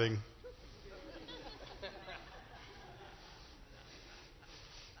tithing.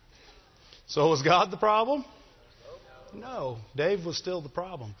 So was God the problem? No. Dave was still the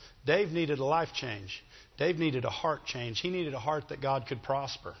problem. Dave needed a life change. Dave needed a heart change. He needed a heart that God could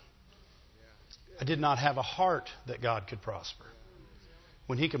prosper. I did not have a heart that God could prosper.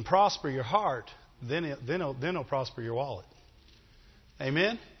 When He can prosper your heart, then He'll prosper your wallet.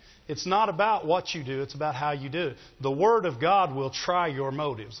 Amen? It's not about what you do. It's about how you do it. The Word of God will try your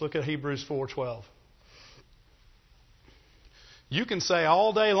motives. Look at Hebrews 4:12. You can say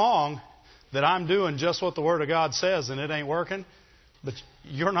all day long that I'm doing just what the Word of God says and it ain't working, but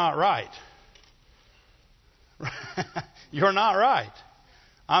you're not right. You're not right.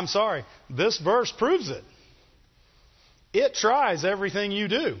 I'm sorry. This verse proves it. It tries everything you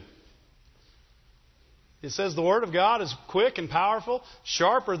do. It says the Word of God is quick and powerful,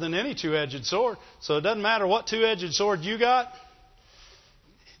 sharper than any two-edged sword. So it doesn't matter what two-edged sword you got.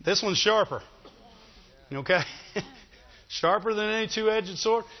 This one's sharper. Okay? Sharper than any two-edged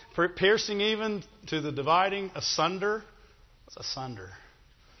sword, piercing even to the dividing asunder. What's asunder?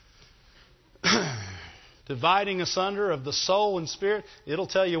 Dividing asunder of the soul and spirit. It'll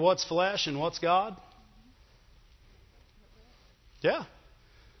tell you what's flesh and what's God. Yeah.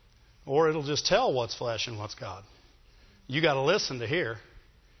 Or it'll just tell what's flesh and what's God. You got to listen to hear.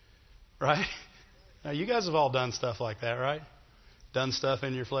 Right? Now, you guys have all done stuff like that, right? Done stuff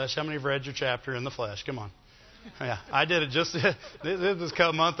in your flesh. How many have read your chapter in the flesh? Come on. Yeah, I did it just this was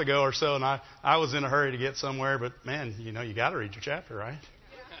a month ago or so, and I was in a hurry to get somewhere. But man, you know, you got to read your chapter, right?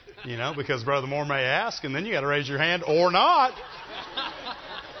 You know, because Brother Moore may ask, and then you got to raise your hand or not.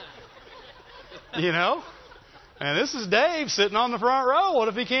 You know, and this is Dave sitting on the front row. What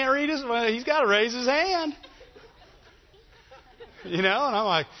if he can't read his? Well, he's got to raise his hand. You know, and I'm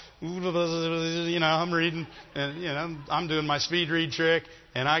like, you know, I'm reading, and you know, I'm doing my speed read trick,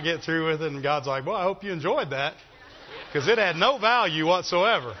 and I get through with it, and God's like, well, I hope you enjoyed that, because it had no value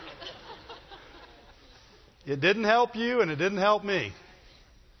whatsoever. It didn't help you, and it didn't help me.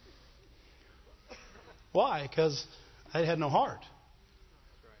 Why? Because I had no heart.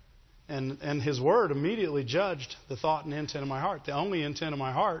 And His Word immediately judged the thought and intent of my heart. The only intent of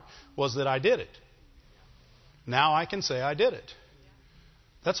my heart was that I did it. Now I can say I did it.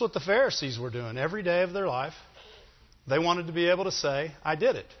 That's what the Pharisees were doing every day of their life. They wanted to be able to say, I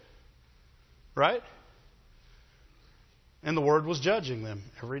did it. Right? And the Word was judging them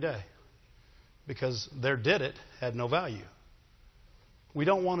every day. Because their did it had no value. We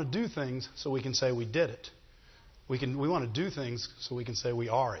don't want to do things so we can say we did it. We want to do things so we can say we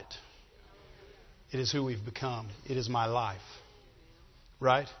are it. It is who we've become. It is my life.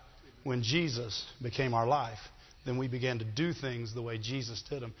 Right? When Jesus became our life, then we began to do things the way Jesus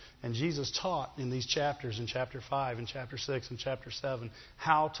did them. And Jesus taught in these chapters, in chapter 5, and chapter 6, and chapter 7,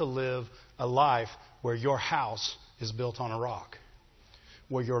 how to live a life where your house is built on a rock.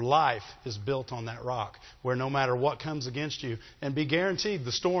 Where your life is built on that rock. Where no matter what comes against you, and be guaranteed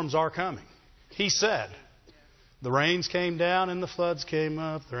the storms are coming. He said, the rains came down and the floods came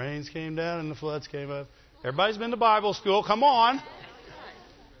up. The rains came down and the floods came up. Everybody's been to Bible school. Come on.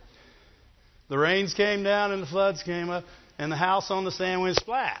 The rains came down and the floods came up, and the house on the sand went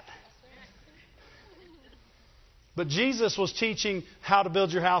splat. But Jesus was teaching how to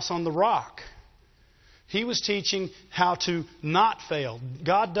build your house on the rock. He was teaching how to not fail.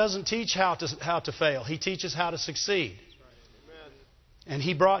 God doesn't teach how to fail. He teaches how to succeed. And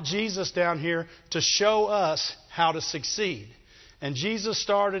He brought Jesus down here to show us how to succeed. And Jesus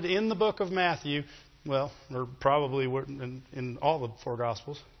started in the book of Matthew, well, or probably in all the four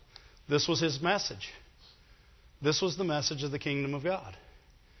Gospels. This was His message. This was the message of the kingdom of God.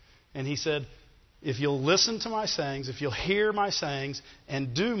 And He said, if you'll listen to my sayings, if you'll hear my sayings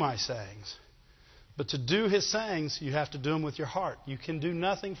and do my sayings. But to do His sayings, you have to do them with your heart. You can do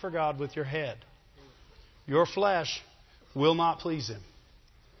nothing for God with your head. Your flesh will not please Him.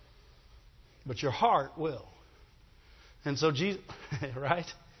 But your heart will. And so Jesus, right?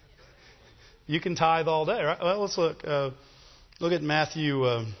 You can tithe all day, right? Well, let's look. Look at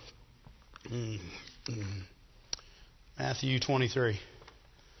Matthew. Matthew 23.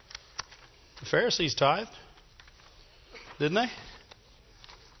 The Pharisees tithed, didn't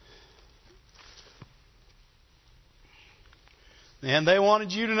they? And they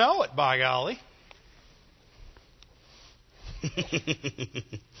wanted you to know it, by golly.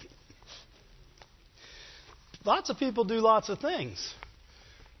 Lots of people do lots of things.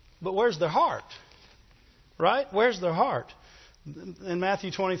 But where's their heart? Right? Where's their heart? In Matthew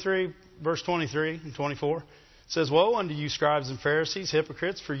 23, verse 23 and 24, it says, woe unto you, scribes and Pharisees,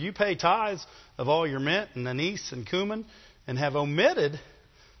 hypocrites, for you pay tithes of all your mint and anise and cumin, and have omitted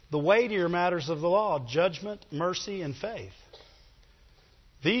the weightier matters of the law, judgment, mercy, and faith.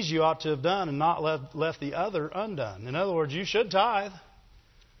 These you ought to have done and not left the other undone. In other words, you should tithe.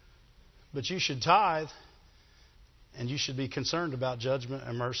 But you should tithe, and you should be concerned about judgment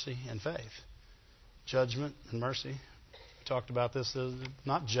and mercy and faith. Judgment and mercy. We talked about this,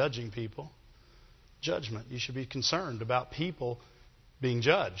 not judging people. Judgment. You should be concerned about people being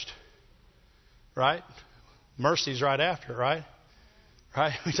judged. Right? Mercy's right after it, right?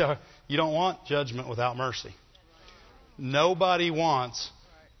 Right? You don't want judgment without mercy. Nobody wants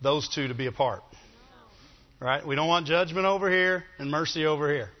those two to be apart. Right? We don't want judgment over here and mercy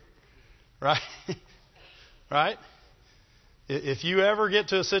over here. Right? Right? If you ever get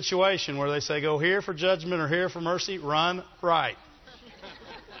to a situation where they say go here for judgment or here for mercy, run right.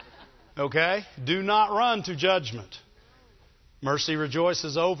 Okay? Do not run to judgment. Mercy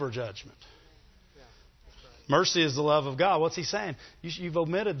rejoices over judgment. Mercy is the love of God. What's He saying? You've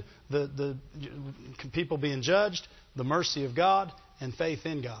omitted the people being judged, the mercy of God, and faith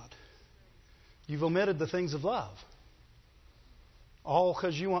in God. You've omitted the things of love. All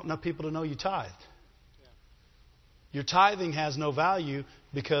because you want enough people to know you tithed. Your tithing has no value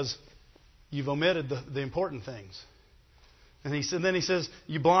because you've omitted the important things. And then he says,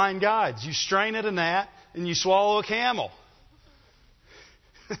 you blind guides, you strain at a gnat and you swallow a camel.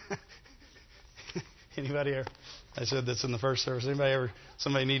 Anybody ever? I said this in the first service.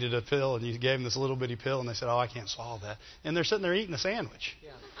 Somebody needed a pill and you gave them this little bitty pill and they said, oh, I can't swallow that. And they're sitting there eating a sandwich.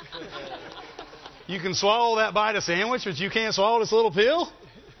 Yeah. You can swallow that bite of sandwich, but you can't swallow this little pill?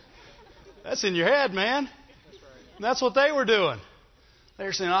 That's in your head, man. And that's what they were doing. They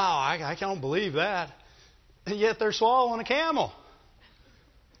were saying, oh, I can't believe that. And yet they're swallowing a camel.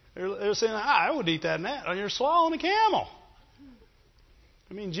 They're saying, I would eat that gnat. You're swallowing a camel.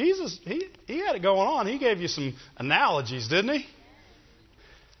 I mean, Jesus, he had it going on. He gave you some analogies, didn't He?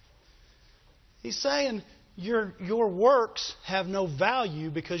 He's saying your works have no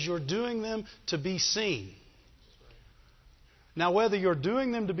value because you're doing them to be seen. Now, whether you're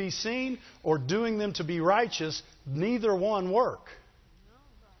doing them to be seen or doing them to be righteous, neither one work.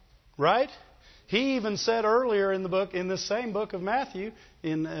 Right? He even said earlier in the book, in this same book of Matthew,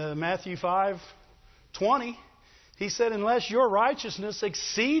 in Matthew 5:20, He said, unless your righteousness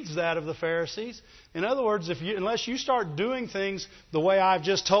exceeds that of the Pharisees, in other words, unless you start doing things the way I've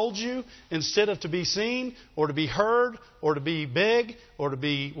just told you, instead of to be seen or to be heard or to be big or to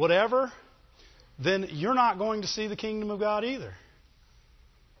be whatever, then you're not going to see the kingdom of God either.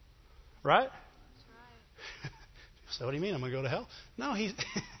 Right? That's right. So what do you mean? I'm going to go to hell? No,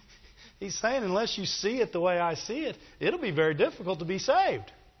 He's saying unless you see it the way I see it, it'll be very difficult to be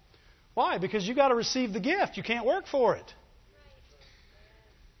saved. Why? Because you got to receive the gift. You can't work for it.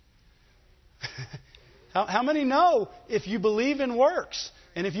 How many know if you believe in works,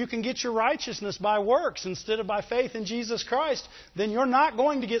 and if you can get your righteousness by works instead of by faith in Jesus Christ, then you're not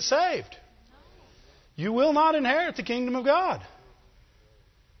going to get saved. You will not inherit the kingdom of God.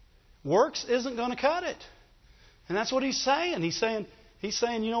 Works isn't going to cut it. And that's what he's saying. He's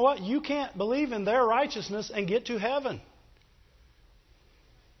saying, you know what? You can't believe in their righteousness and get to heaven.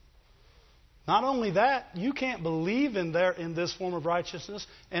 Not only that, you can't believe in this form of righteousness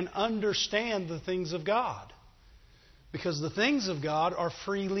and understand the things of God. Because the things of God are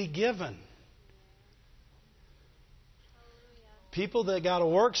freely given. People that got a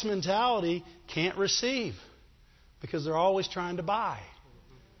works mentality can't receive because they're always trying to buy.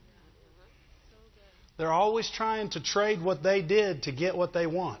 They're always trying to trade what they did to get what they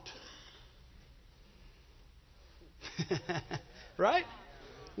want. Right?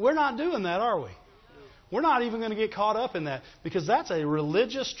 We're not doing that, are we? We're not even going to get caught up in that because that's a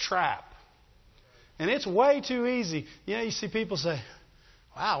religious trap. And it's way too easy. You know, you see people say,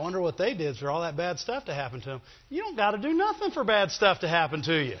 wow, I wonder what they did for all that bad stuff to happen to them. You don't got to do nothing for bad stuff to happen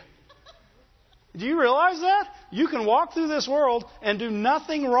to you. Do you realize that? You can walk through this world and do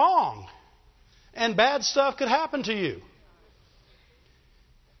nothing wrong. And bad stuff could happen to you.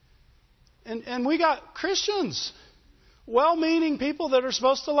 And we got Christians, well-meaning people that are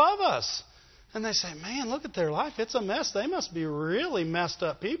supposed to love us. And they say, man, look at their life. It's a mess. They must be really messed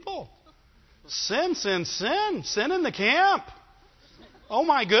up people. Sin, sin, sin. Sin in the camp. Oh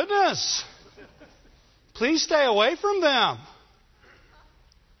my goodness. Please stay away from them.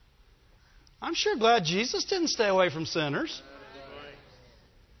 I'm sure glad Jesus didn't stay away from sinners.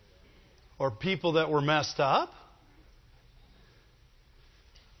 Or people that were messed up.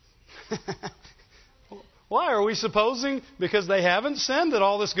 Why? Are we supposing because they haven't sinned that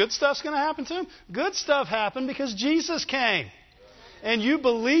all this good stuff's going to happen to them? Good stuff happened because Jesus came. And you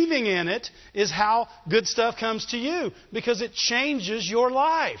believing in it is how good stuff comes to you. Because it changes your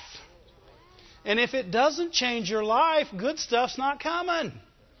life. And if it doesn't change your life, good stuff's not coming.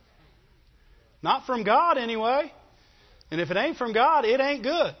 Not from God anyway. And if it ain't from God, it ain't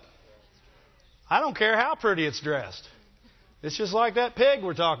good. I don't care how pretty it's dressed. It's just like that pig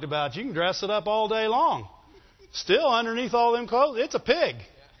we're talking about. You can dress it up all day long. Still, underneath all them clothes, it's a pig.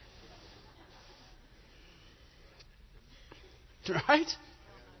 Right?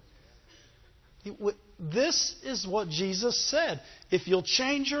 This is what Jesus said. If you'll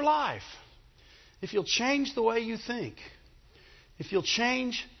change your life, if you'll change the way you think, if you'll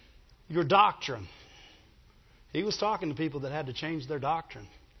change your doctrine. He was talking to people that had to change their doctrine.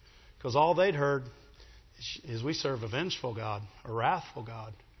 Because all they'd heard is we serve a vengeful God, a wrathful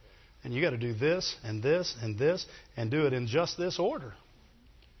God. And you got to do this and this and this and do it in just this order.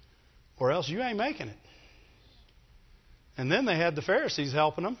 Or else you ain't making it. And then they had the Pharisees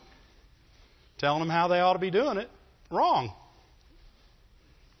helping them, telling them how they ought to be doing it wrong.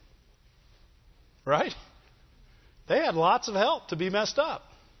 Right? They had lots of help to be messed up.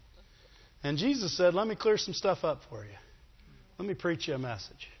 And Jesus said, let me clear some stuff up for you. Let me preach you a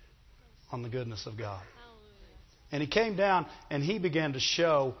message on the goodness of God. And He came down and He began to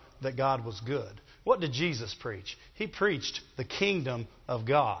show that God was good. What did Jesus preach? He preached the kingdom of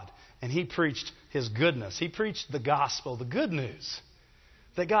God. And He preached His goodness. He preached the gospel, the good news.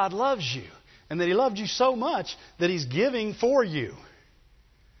 That God loves you. And that He loved you so much that He's giving for you.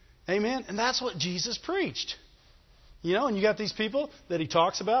 Amen? And that's what Jesus preached. You know, and you got these people that He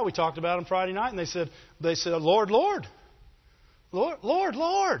talks about. We talked about them Friday night. And they said, Lord, Lord. Lord, Lord,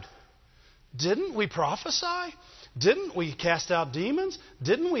 Lord. Didn't we prophesy? Didn't we cast out demons?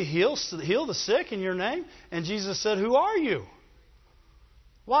 Didn't we heal the sick in your name? And Jesus said, who are you?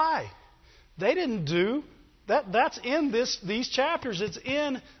 Why? They didn't do that. That's in these chapters. It's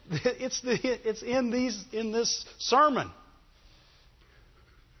in this sermon.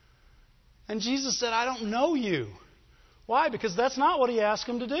 And Jesus said, I don't know you. Why? Because that's not what He asked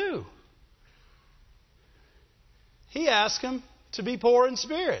them to do. He asked them to be poor in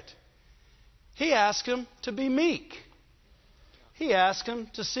spirit. He asked them to be meek. He asked them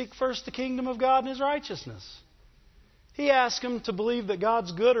to seek first the kingdom of God and His righteousness. He asked them to believe that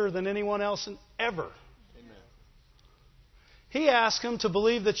God's gooder than anyone else ever. Amen. He asked them to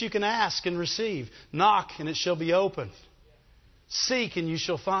believe that you can ask and receive. Knock and it shall be opened. Seek and you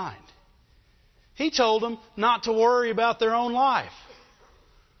shall find. He told them not to worry about their own life.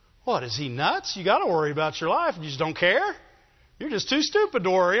 What, is He nuts? You got to worry about your life. You just don't care? You're just too stupid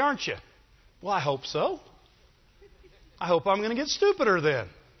to worry, aren't you? Well, I hope so. I hope I'm going to get stupider then.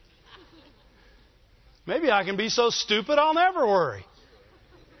 Maybe I can be so stupid I'll never worry.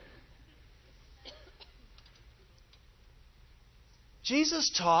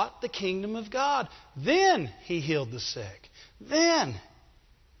 Jesus taught the kingdom of God. Then He healed the sick. Then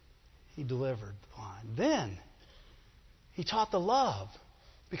He delivered the blind. Then He taught the love,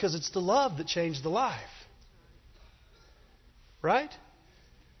 because it's the love that changed the life. Right?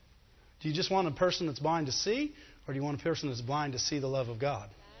 Do you just want a person that's blind to see, or do you want a person that's blind to see the love of God?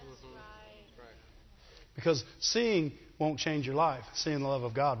 That's right. Because seeing won't change your life. Seeing the love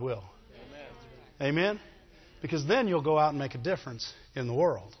of God will. Amen? Because then you'll go out and make a difference in the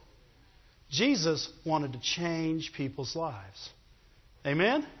world. Jesus wanted to change people's lives.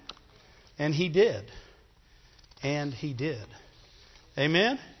 Amen? And He did. And He did.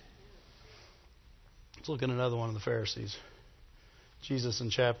 Amen? Let's look at another one of the Pharisees. Jesus in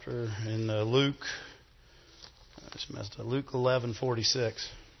Luke. I just messed up. Luke 11:46.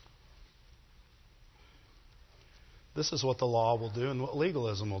 This is what the law will do and what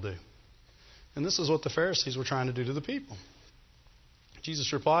legalism will do. And this is what the Pharisees were trying to do to the people.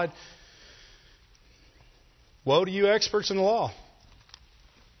 Jesus replied, "Woe to you, experts in the law.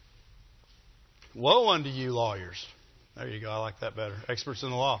 Woe unto you, lawyers." There you go. I like that better. Experts in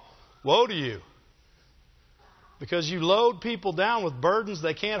the law. Woe to you. Because you load people down with burdens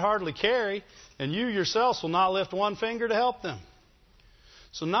they can't hardly carry, and you yourselves will not lift one finger to help them.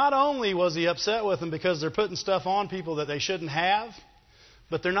 So not only was He upset with them because they're putting stuff on people that they shouldn't have,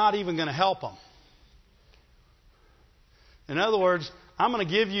 but they're not even going to help them. In other words, I'm going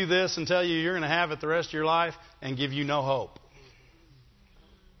to give you this and tell you you're going to have it the rest of your life and give you no hope.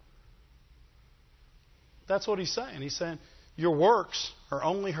 That's what He's saying. He's saying your works are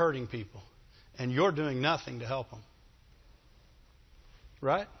only hurting people, and you're doing nothing to help them.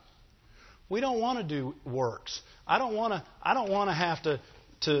 Right? We don't want to do works. I don't want to have to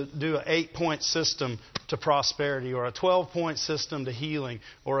do an 8-point system to prosperity, or a 12-point system to healing,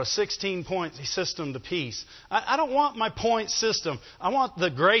 or a 16-point system to peace. I don't want my point system. I want the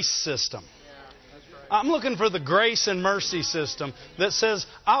grace system. I'm looking for the grace and mercy system that says,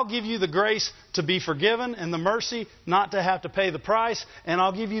 I'll give you the grace to be forgiven and the mercy not to have to pay the price, and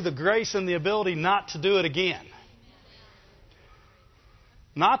I'll give you the grace and the ability not to do it again.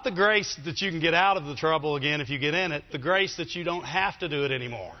 Not the grace that you can get out of the trouble again if you get in it, the grace that you don't have to do it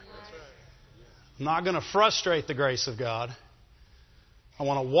anymore. I'm not going to frustrate the grace of God. I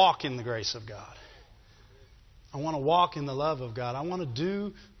want to walk in the grace of God. I want to walk in the love of God. I want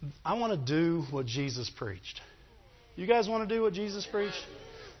to do what Jesus preached. You guys want to do what Jesus preached?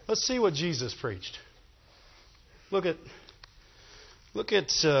 Let's see what Jesus preached. Look at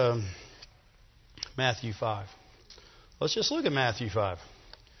Matthew 5. Let's just look at Matthew 5.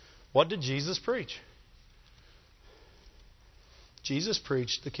 What did Jesus preach? Jesus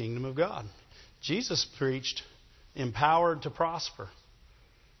preached the kingdom of God. Jesus preached empowered to prosper.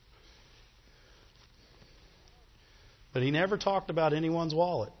 But He never talked about anyone's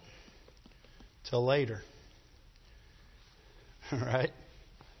wallet till later. Right?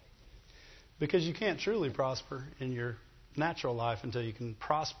 Because you can't truly prosper in your natural life until you can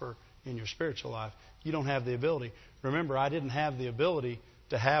prosper in your spiritual life. You don't have the ability. Remember, I didn't have the ability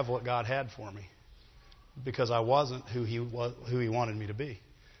to have what God had for me because I wasn't who He wanted me to be.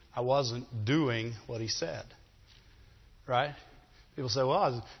 I wasn't doing what He said. Right? People say,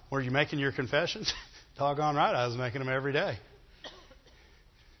 well, were you making your confessions? Doggone right, I was making them every day.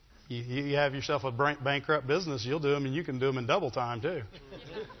 You have yourself a bankrupt business, you'll do them, and you can do them in double time too.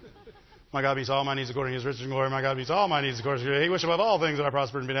 My God meets all my needs according to His riches and glory. My God meets all my needs according to His glory. He wished above all things that I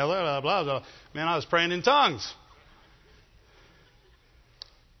prospered and be blah, blah, blah, blah. Man, I was praying in tongues.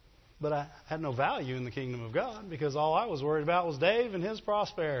 But I had no value in the kingdom of God because all I was worried about was Dave and his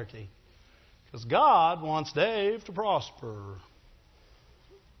prosperity. Because God wants Dave to prosper.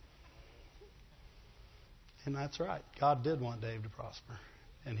 And that's right. God did want Dave to prosper.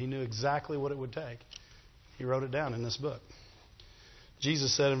 And He knew exactly what it would take. He wrote it down in this book.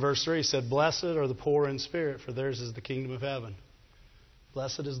 Jesus said in verse 3, He said, "Blessed are the poor in spirit, for theirs is the kingdom of heaven."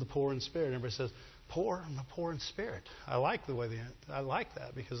 Blessed is the poor in spirit. Everybody says, poor? I'm the poor in spirit. I like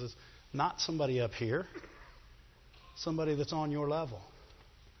that because it's not somebody up here. Somebody that's on your level.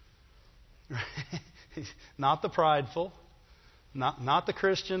 Not the prideful. Not the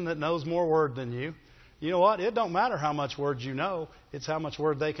Christian that knows more word than you. You know what? It don't matter how much word you know. It's how much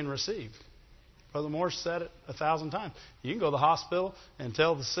word they can receive. Brother Morse said it 1,000 times. You can go to the hospital and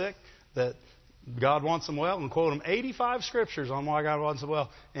tell the sick that God wants them well and quote them 85 scriptures on why God wants them well.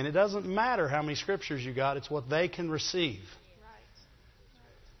 And it doesn't matter how many scriptures you got. It's what they can receive.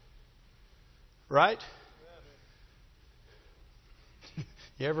 Right?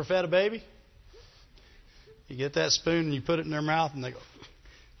 You ever fed a baby? You get that spoon and you put it in their mouth and they go,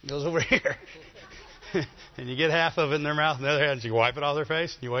 it goes over here. and you get half of it in their mouth and the other half, you wipe it off their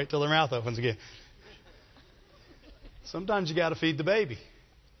face and you wait till their mouth opens again. Sometimes you got to feed the baby.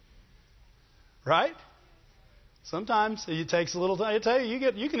 Right? Sometimes it takes a little time. I tell you,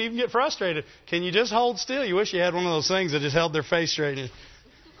 you can even get frustrated. Can you just hold still? You wish you had one of those things that just held their face straight.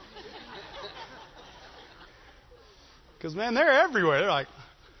 Because, man, they're everywhere.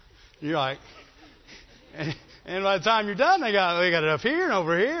 You're like, and by the time you're done, they got it up here and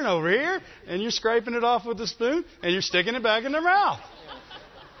over here and over here, and you're scraping it off with a spoon, and you're sticking it back in their mouth.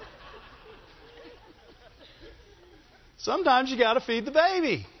 Sometimes you got to feed the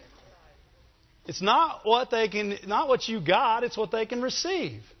baby. It's not what you got, it's what they can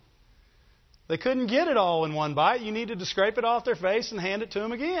receive. They couldn't get it all in one bite. You needed to scrape it off their face and hand it to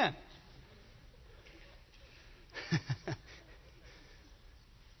them again.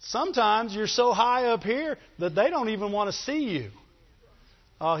 Sometimes you're so high up here that they don't even want to see you.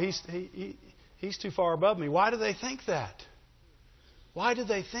 Oh, he's too far above me. Why do they think that? Why do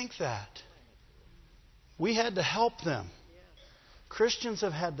they think that? We had to help them. Christians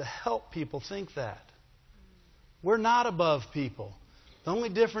have had to help people think that. We're not above people. The only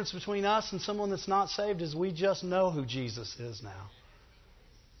difference between us and someone that's not saved is we just know who Jesus is now.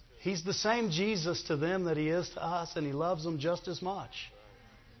 He's the same Jesus to them that He is to us, and He loves them just as much.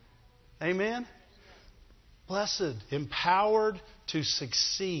 Amen? Blessed, empowered to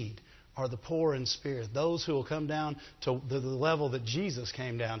succeed are the poor in spirit. Those who will come down to the level that Jesus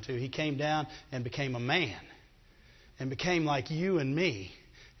came down to. He came down and became a man. And became like you and me.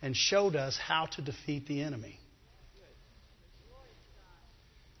 And showed us how to defeat the enemy.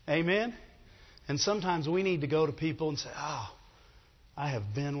 Amen? And sometimes we need to go to people and say, oh, I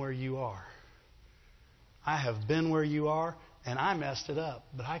have been where you are. I have been where you are, and I messed it up.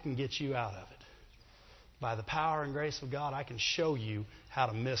 But I can get you out of it. By the power and grace of God, I can show you how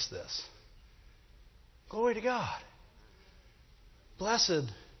to miss this. Glory to God. Blessed,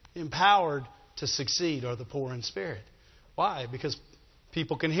 empowered to succeed are the poor in spirit. Why? Because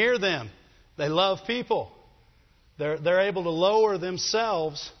people can hear them. They love people. They're able to lower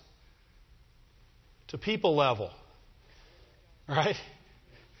themselves to people level. Right?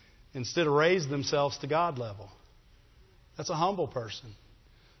 Instead of raise themselves to God level. That's a humble person.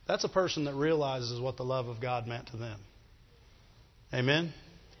 That's a person that realizes what the love of God meant to them. Amen?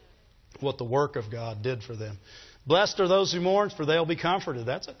 What the work of God did for them. Blessed are those who mourn, for they'll be comforted.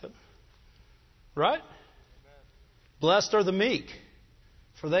 That's a good. Right? Blessed are the meek,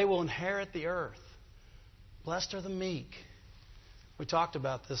 for they will inherit the earth. Blessed are the meek. We talked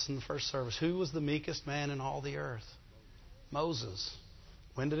about this in the first service. Who was the meekest man in all the earth? Moses.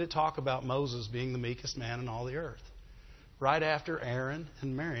 When did it talk about Moses being the meekest man in all the earth? Right after Aaron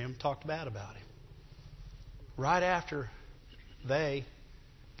and Miriam talked bad about him. Right after they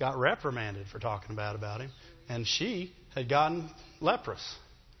got reprimanded for talking bad about him. And she had gotten leprous.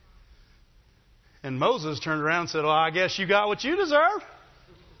 And Moses turned around and said, well, I guess you got what you deserve.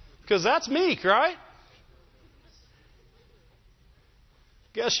 Because that's meek, right?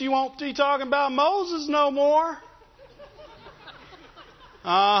 Guess you won't be talking about Moses no more.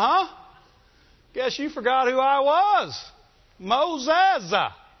 Uh-huh. Guess you forgot who I was. Moses.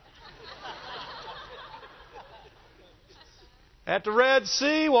 At the Red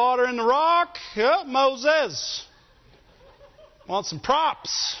Sea, water in the rock. Yep, Moses. Want some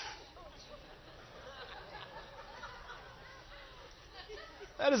props.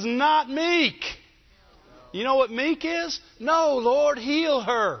 That is not meek. You know what meek is? No, Lord, heal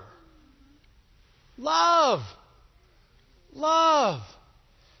her. Love. Love.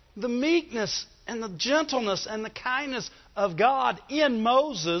 The meekness and the gentleness and the kindness of God in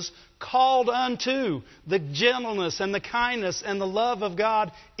Moses called unto the gentleness and the kindness and the love of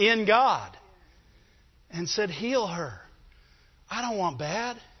God in God. And said, heal her. I don't want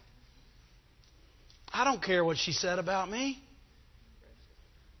bad. I don't care what she said about me.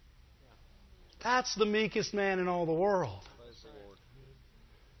 That's the meekest man in all the world.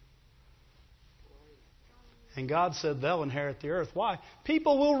 And God said they'll inherit the earth. Why?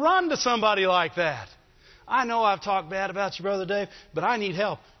 People will run to somebody like that. I know I've talked bad about you, Brother Dave, but I need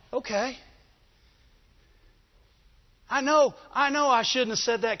help. Okay. I know I shouldn't have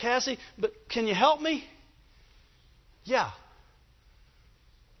said that, Cassie, but can you help me? Yeah.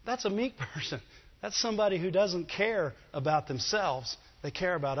 That's a meek person. That's somebody who doesn't care about themselves. They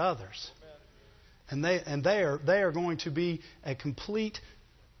care about others. And they are going to be a complete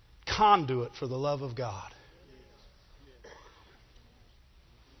conduit for the love of God.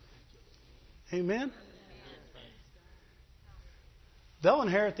 Amen? They'll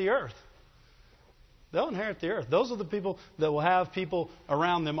inherit the earth. They'll inherit the earth. Those are the people that will have people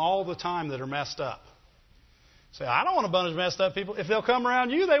around them all the time that are messed up. Say, I don't want a bunch of messed up people. If they'll come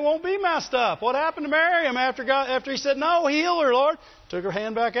around you, they won't be messed up. What happened to Miriam after he said, no, heal her, Lord? Took her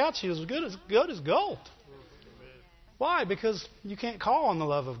hand back out. She was good as gold. Why? Because you can't call on the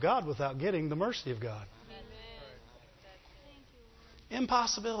love of God without getting the mercy of God.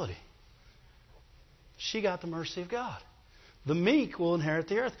 Impossibility. She got the mercy of God. The meek will inherit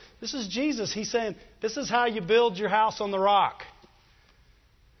the earth. This is Jesus. He's saying, this is how you build your house on the rock.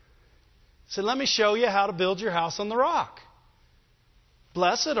 He said, let me show you how to build your house on the rock.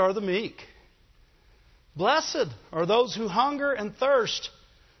 Blessed are the meek. Blessed are those who hunger and thirst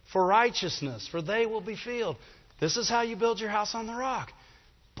for righteousness, for they will be filled. This is how you build your house on the rock.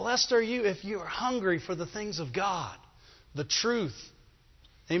 Blessed are you if you are hungry for the things of God, the truth.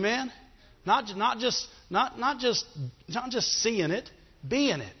 Amen? Not just seeing it,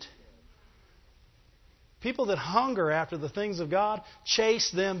 being it. People that hunger after the things of God,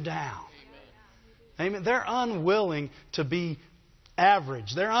 chase them down. Amen. They're unwilling to be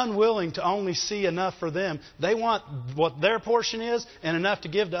average. They're unwilling to only see enough for them. They want what their portion is and enough to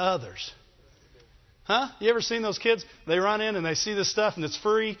give to others. Huh? You ever seen those kids? They run in and they see this stuff and it's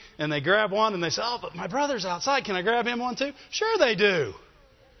free and they grab one and they say, oh, but my brother's outside. Can I grab him one too? Sure they do.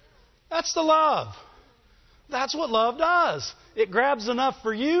 That's the love. That's what love does. It grabs enough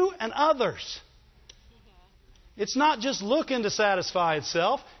for you and others. It's not just looking to satisfy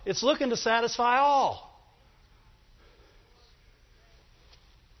itself. It's looking to satisfy all.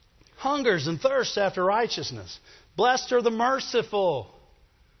 Hungers and thirsts after righteousness. Blessed are the merciful.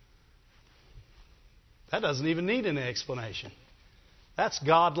 That doesn't even need any explanation. That's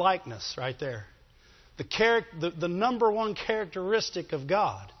God-likeness right there. The number one characteristic of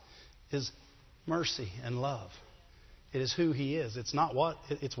God is mercy and love. It is who He is. It's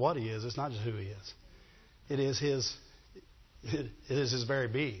what He is. It's not just who He is. It is His very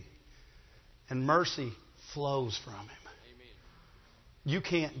being. And mercy flows from Him. Amen. You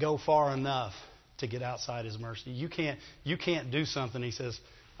can't go far enough to get outside His mercy. You can't do something He says,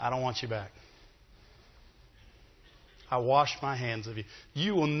 I don't want you back. I wash my hands of you.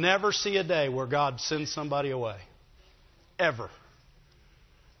 You will never see a day where God sends somebody away. Ever.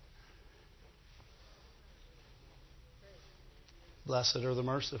 Blessed are the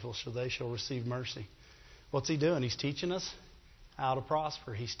merciful, for they shall receive mercy. What's He doing? He's teaching us how to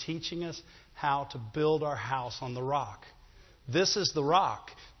prosper. He's teaching us how to build our house on the rock. This is the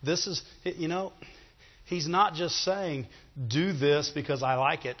rock. This is, He's not just saying, do this because I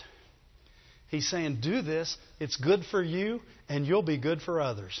like it. He's saying, do this, it's good for you, and you'll be good for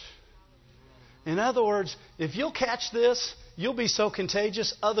others. In other words, if you'll catch this, you'll be so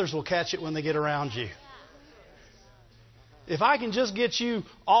contagious, others will catch it when they get around you. If I can just get you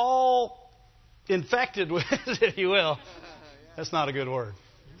all infected with it, if you will. That's not a good word.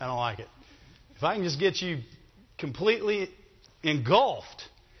 I don't like it. If I can just get you completely engulfed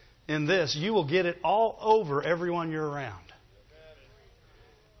in this, you will get it all over everyone you're around.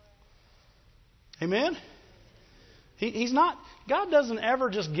 Amen? God doesn't ever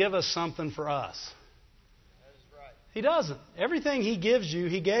just give us something for us. He doesn't. Everything He gives you,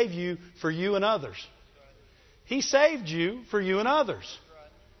 He gave you for you and others. He saved you for you and others.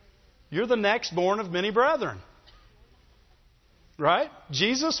 You're the next born of many brethren. Right?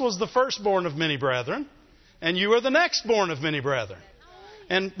 Jesus was the firstborn of many brethren, and you are the next born of many brethren.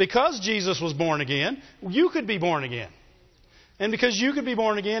 And because Jesus was born again, you could be born again. And because you could be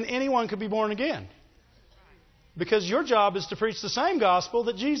born again, anyone could be born again. Because your job is to preach the same gospel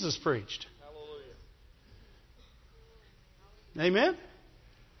that Jesus preached. Hallelujah. Amen?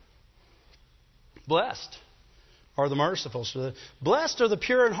 Blessed are the merciful. Blessed are the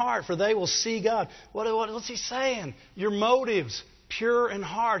pure in heart, for they will see God. What's He saying? Your motives, pure in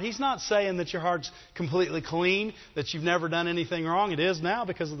heart. He's not saying that your heart's completely clean, that you've never done anything wrong. It is now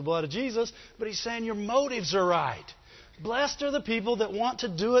because of the blood of Jesus. But He's saying your motives are right. Blessed are the people that want to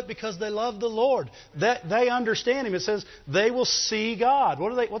do it because they love the Lord. That they understand Him. It says they will see God.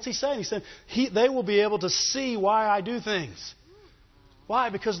 What's He saying? He's saying they will be able to see why I do things.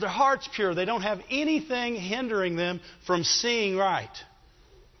 Why? Because their heart's pure. They don't have anything hindering them from seeing right.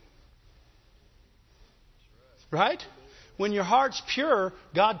 Right? When your heart's pure,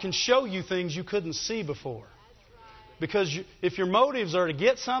 God can show you things you couldn't see before. Because if your motives are to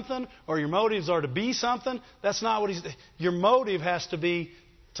get something or your motives are to be something, that's not what your motive has to be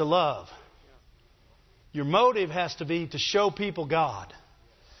to love. Your motive has to be to show people God.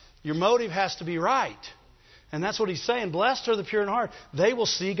 Your motive has to be right. And that's what He's saying. Blessed are the pure in heart. They will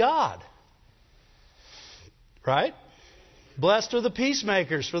see God. Right? Blessed are the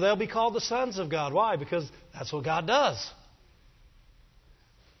peacemakers, for they'll be called the sons of God. Why? Because that's what God does.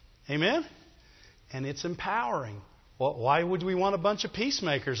 Amen? And it's empowering. Well, why would we want a bunch of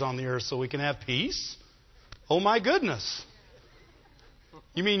peacemakers on the earth so we can have peace? Oh my goodness.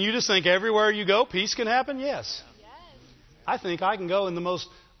 You mean you just think everywhere you go peace can happen? Yes. I think I can go in the most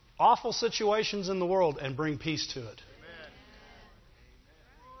awful situations in the world and bring peace to it.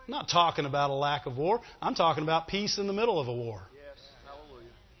 I'm not talking about a lack of war. I'm talking about peace in the middle of a war.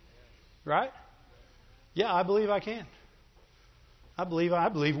 Right? Yeah, I believe I can. I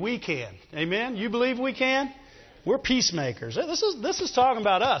believe we can. Amen? You believe we can? We're peacemakers. This is talking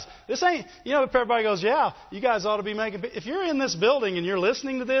about us. This ain't, if everybody goes, yeah, you guys ought to be making... If you're in this building and you're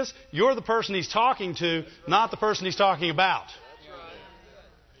listening to this, you're the person he's talking to, not the person he's talking about.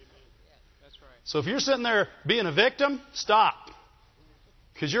 So if you're sitting there being a victim, stop.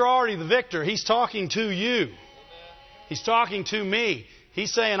 Because you're already the victor. He's talking to you. He's talking to me.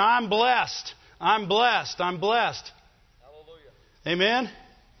 He's saying, I'm blessed. I'm blessed. I'm blessed. Amen?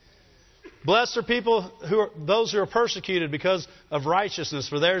 Blessed are people those who are persecuted because of righteousness,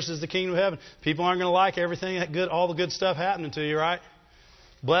 for theirs is the kingdom of heaven. People aren't going to like everything that good, all the good stuff happening to you, right?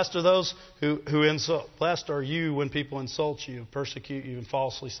 Blessed are those who insult. Blessed are you when people insult you, persecute you, and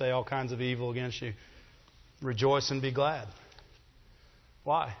falsely say all kinds of evil against you. Rejoice and be glad.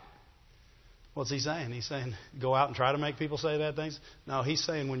 Why? What's he saying? He's saying go out and try to make people say bad things? No, he's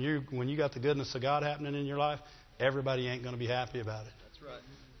saying when you got the goodness of God happening in your life, everybody ain't going to be happy about it. That's right.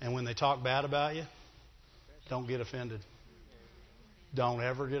 And when they talk bad about you, don't get offended. Don't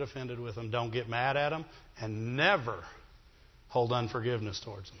ever get offended with them. Don't get mad at them. And never hold unforgiveness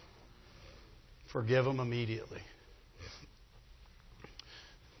towards them. Forgive them immediately.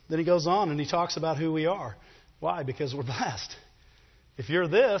 Then he goes on and he talks about who we are. Why? Because we're blessed. If you're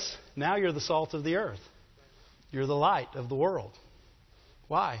this, now you're the salt of the earth. You're the light of the world.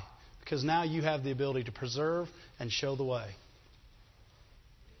 Why? Because now you have the ability to preserve and show the way.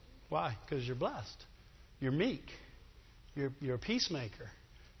 Why? Because you're blessed. You're meek. You're a peacemaker.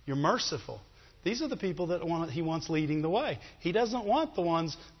 You're merciful. These are the people that he wants leading the way. He doesn't want the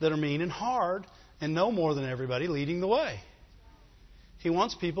ones that are mean and hard and know more than everybody leading the way. He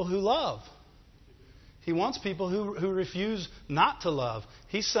wants people who love. He wants people who refuse not to love.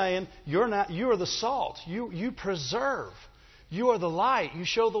 He's saying, you are the salt. You preserve. You are the light. You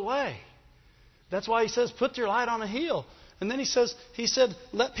show the way. That's why he says, put your light on a hill. And then he said,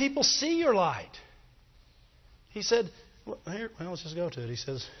 let people see your light. He said, let's just go to it. He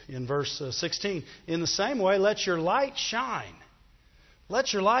says in verse 16, in the same way, let your light shine.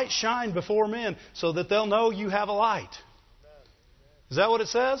 Let your light shine before men so that they'll know you have a light. Is that what it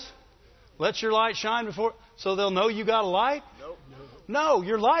says? Let your light shine before, so they'll know you got a light? Nope. No,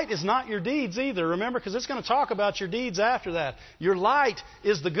 your light is not your deeds either. Remember, because it's going to talk about your deeds after that. Your light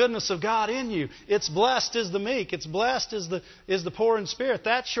is the goodness of God in you. It's blessed is the meek. It's blessed is the poor in spirit.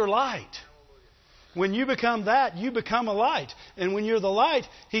 That's your light. When you become that, you become a light. And when you're the light,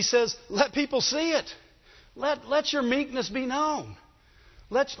 he says, let people see it. Let your meekness be known.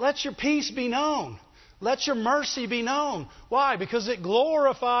 Let your peace be known. Let your mercy be known. Why? Because it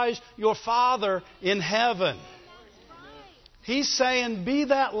glorifies your Father in heaven. He's saying, be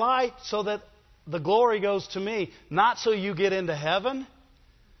that light so that the glory goes to me. Not so you get into heaven.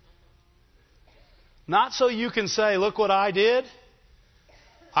 Not so you can say, look what I did.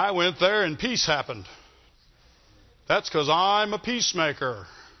 I went there and peace happened. That's because I'm a peacemaker.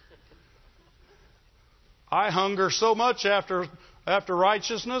 I hunger so much after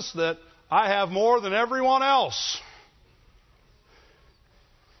righteousness that I have more than everyone else.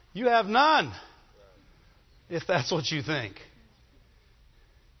 You have none, if that's what you think.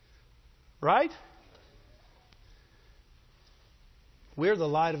 Right? We're the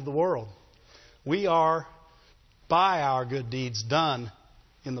light of the world. We are, by our good deeds, done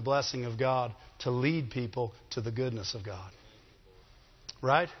in the blessing of God to lead people to the goodness of God.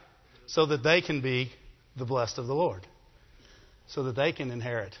 Right? So that they can be the blessed of the Lord. So that they can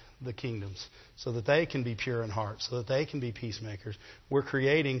inherit the kingdoms. So that they can be pure in heart. So that they can be peacemakers. We're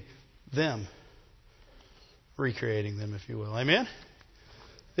creating them. Recreating them, if you will. Amen?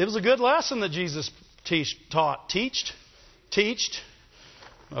 It was a good lesson that Jesus teached.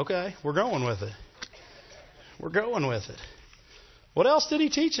 Okay, we're going with it. We're going with it. What else did he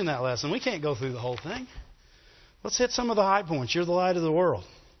teach in that lesson? We can't go through the whole thing. Let's hit some of the high points. You're the light of the world.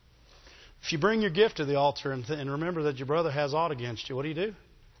 If you bring your gift to the altar and remember that your brother has aught against you, what do?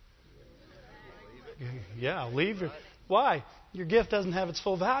 Yeah, leave your... Why? Your gift doesn't have its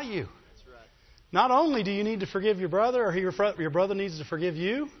full value. Not only do you need to forgive your brother or your brother needs to forgive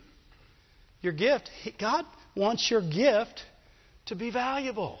you, your gift, God wants your gift to be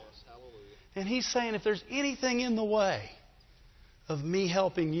valuable. And He's saying if there's anything in the way of me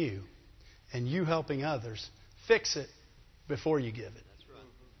helping you and you helping others, fix it before you give it.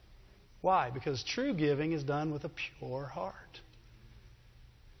 Why? Because true giving is done with a pure heart.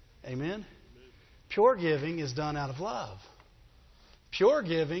 Amen? Pure giving is done out of love. Pure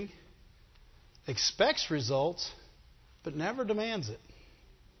giving expects results, but never demands it.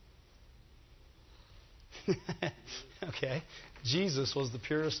 Okay? Jesus was the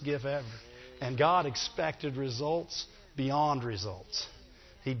purest gift ever. And God expected results beyond results.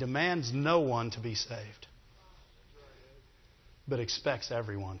 He demands no one to be saved, but expects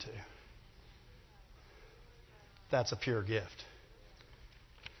everyone to. That's a pure gift.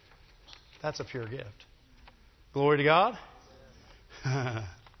 That's a pure gift. Glory to God.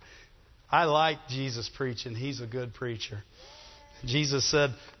 I like Jesus preaching. He's a good preacher. Jesus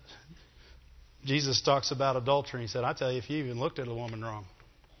talks about adultery. He said, I tell you, if you even looked at a woman wrong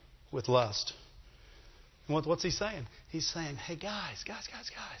with lust. And what's he saying? He's saying, hey, guys.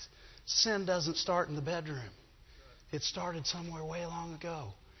 Sin doesn't start in the bedroom. It started somewhere way long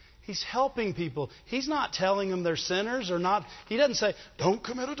ago. He's helping people. He's not telling them they're sinners or not. He doesn't say, don't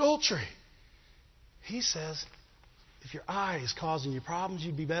commit adultery. He says, if your eye is causing you problems,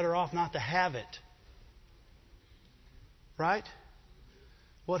 you'd be better off not to have it. Right?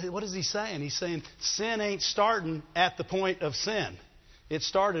 What is he saying? He's saying sin ain't starting at the point of sin. It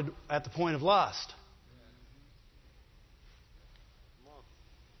started at the point of lust.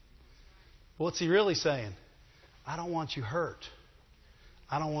 What's he really saying? I don't want you hurt.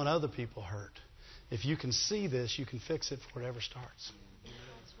 I don't want other people hurt. If you can see this, you can fix it before it ever starts.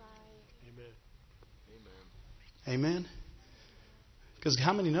 That's right. Amen. Amen? Because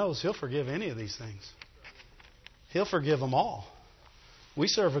how many knows He'll forgive any of these things? He'll forgive them all. We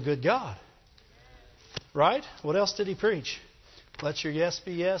serve a good God. Right? What else did He preach? Let your yes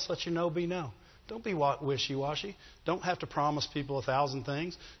be yes, let your no be no. Don't be wishy-washy. Don't have to promise people 1,000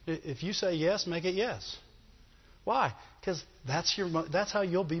 things. If you say yes, make it yes. Why? Because that's how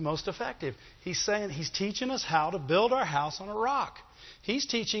you'll be most effective. He's teaching us how to build our house on a rock. He's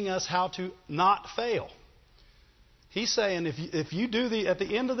teaching us how to not fail. He's saying if you do at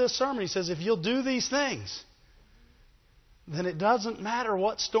the end of this sermon, he says, if you'll do these things, then it doesn't matter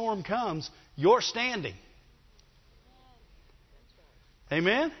what storm comes, you're standing.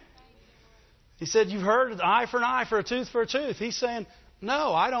 Amen? He said, you've heard an eye for an eye, for a tooth for a tooth. He's saying,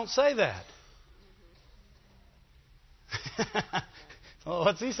 no, I don't say that. Well,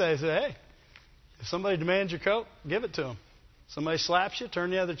 what's he say? He said, hey, if somebody demands your coat, give it to them. Somebody slaps you,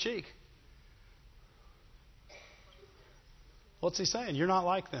 turn the other cheek. What's he saying? You're not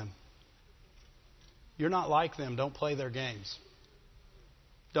like them. You're not like them. Don't play their games.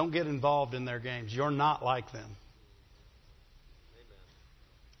 Don't get involved in their games. You're not like them.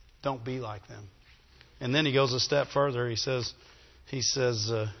 Don't be like them. And then he goes a step further. He says,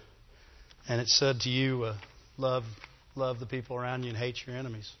 and it said to you, love the people around you and hate your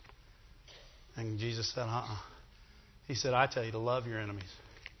enemies. And Jesus said, He said, I tell you to love your enemies.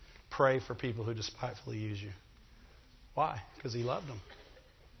 Pray for people who despitefully use you. Why? Because He loved them.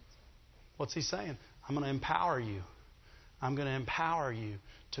 What's He saying? I'm going to empower you. I'm going to empower you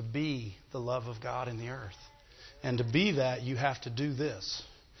to be the love of God in the earth. And to be that, you have to do this.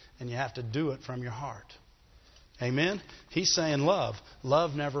 And you have to do it from your heart. Amen? He's saying love.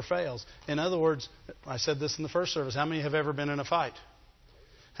 Love never fails. In other words, I said this in the first service. How many have ever been in a fight?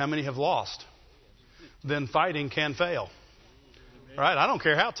 How many have lost? Then fighting can fail. Right? I don't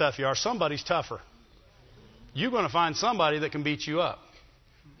care how tough you are. Somebody's tougher. You're going to find somebody that can beat you up.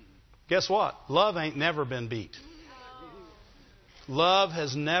 Guess what? Love ain't never been beat. Love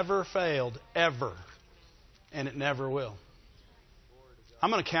has never failed, ever. And it never will. I'm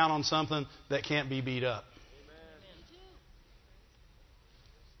going to count on something that can't be beat up.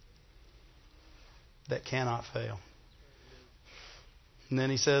 That cannot fail. And then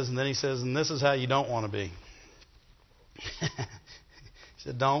he says, and this is how you don't want to be. He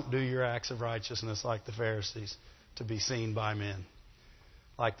said, don't do your acts of righteousness like the Pharisees to be seen by men,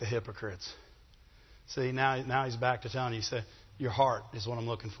 like the hypocrites. See, now he's back to telling you, he said, your heart is what I'm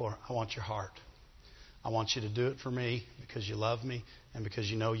looking for. I want your heart. I want you to do it for me because you love me and because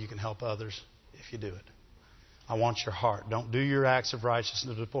you know you can help others if you do it. I want your heart. Don't do your acts of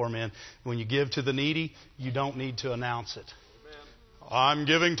righteousness to poor men. When you give to the needy, you don't need to announce it. Amen. I'm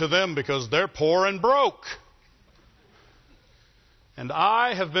giving to them because they're poor and broke. And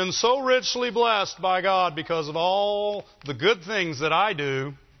I have been so richly blessed by God because of all the good things that I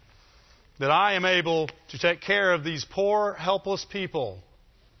do that I am able to take care of these poor, helpless people.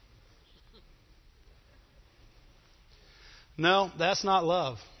 No, that's not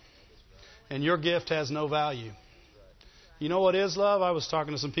love. And your gift has no value. You know what is love? I was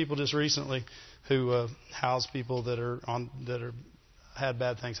talking to some people just recently who house people that had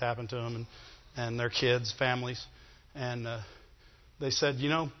bad things happen to them and their kids, families. And they said, you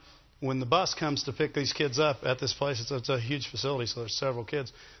know, when the bus comes to pick these kids up at this place, it's a huge facility, so there's several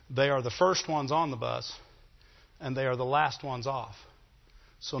kids. They are the first ones on the bus, and they are the last ones off.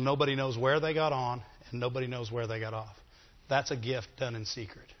 So nobody knows where they got on, and nobody knows where they got off. That's a gift done in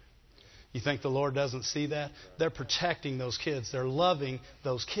secret. You think the Lord doesn't see that? They're protecting those kids. They're loving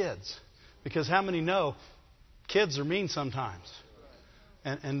those kids. Because how many know kids are mean sometimes?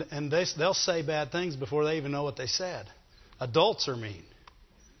 And they'll say bad things before they even know what they said. Adults are mean.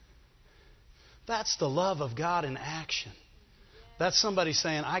 That's the love of God in action. That's somebody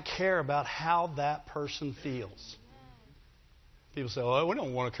saying, I care about how that person feels. People say, oh, we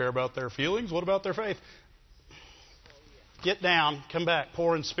don't want to care about their feelings. What about their faith? Get down, come back,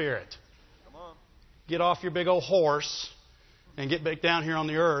 poor in spirit. Get off your big old horse and get back down here on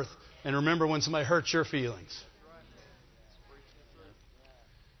the earth and remember when somebody hurts your feelings.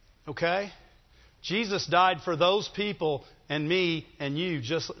 Okay? Jesus died for those people and me and you,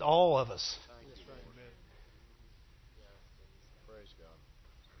 just all of us.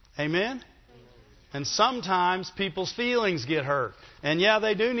 Amen? And sometimes people's feelings get hurt. And yeah,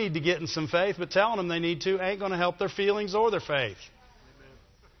 they do need to get in some faith, but telling them they need to ain't going to help their feelings or their faith.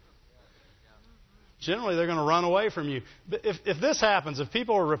 Generally, they're going to run away from you. But if this happens, if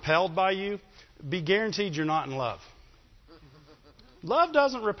people are repelled by you, be guaranteed you're not in love. Love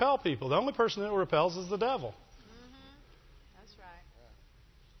doesn't repel people. The only person that repels is the devil. That's right.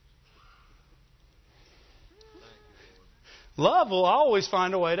 Love will always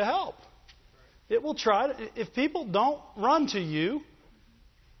find a way to help. It will try to. If people don't run to you,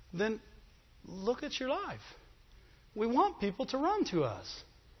 then look at your life. We want people to run to us.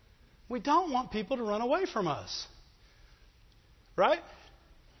 We don't want people to run away from us. Right?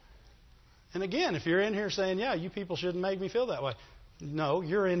 And again, if you're in here saying, yeah, you people shouldn't make me feel that way. No,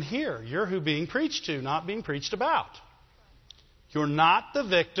 you're in here. You're who being preached to, not being preached about. You're not the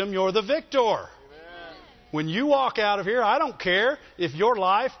victim, you're the victor. Amen. When you walk out of here, I don't care if your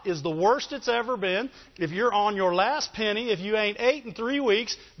life is the worst it's ever been. If you're on your last penny, if you ain't ate in 3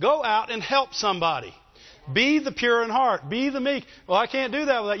 weeks, go out and help somebody. Be the pure in heart. Be the meek. Well, I can't do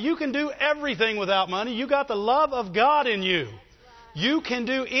that without. You can do everything without money. You got the love of God in you. You can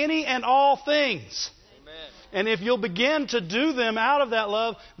do any and all things. Amen. And if you'll begin to do them out of that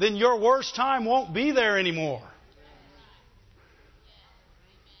love, then your worst time won't be there anymore.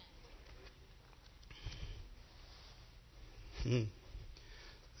 And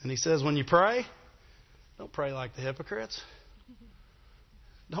he says, when you pray, don't pray like the hypocrites.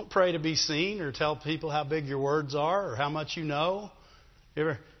 Don't pray to be seen or tell people how big your words are or how much you know.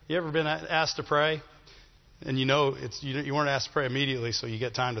 You ever been asked to pray? And you know you weren't asked to pray immediately, so you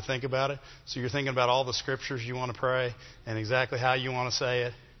get time to think about it. So you're thinking about all the scriptures you want to pray and exactly how you want to say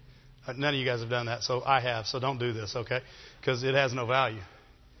it. None of you guys have done that, so I have. So don't do this, okay? Because it has no value.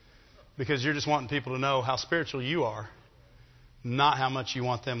 Because you're just wanting people to know how spiritual you are, not how much you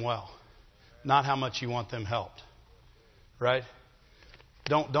want them well, not how much you want them helped. Right?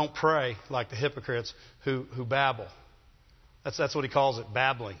 Don't pray like the hypocrites who babble. That's what he calls it,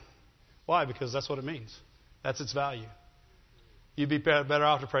 babbling. Why? Because that's what it means. That's its value. You'd be better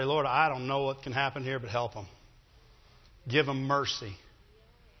off to pray, Lord, I don't know what can happen here, but help them. Give them mercy.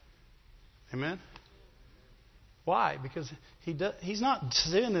 Amen? Why? Because he's not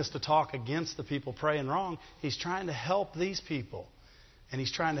doing this to talk against the people praying wrong. He's trying to help these people. And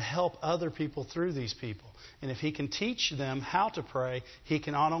he's trying to help other people through these people. And if he can teach them how to pray, he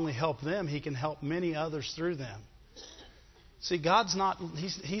can not only help them, he can help many others through them. See, God's not,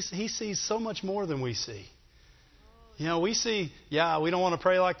 he sees so much more than we see. You know, we see, we don't want to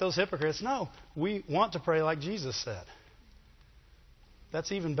pray like those hypocrites. No, we want to pray like Jesus said.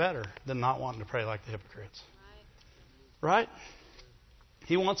 That's even better than not wanting to pray like the hypocrites. Right?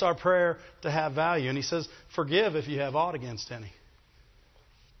 He wants our prayer to have value. And he says, forgive if you have aught against any.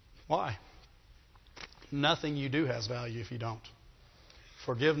 Why? Nothing you do has value if you don't.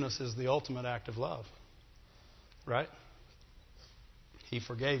 Forgiveness is the ultimate act of love. Right? He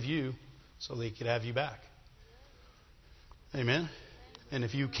forgave you so that he could have you back. Amen? And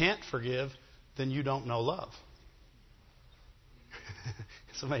if you can't forgive, then you don't know love.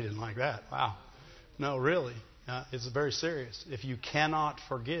 Somebody didn't like that. Wow. No, really. It's very serious. If you cannot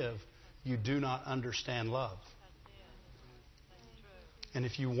forgive, you do not understand love. And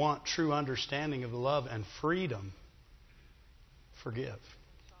if you want true understanding of the love and freedom, forgive.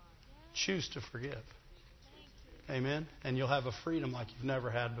 Choose to forgive. Amen? And you'll have a freedom like you've never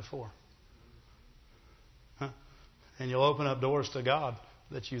had before. Huh? And you'll open up doors to God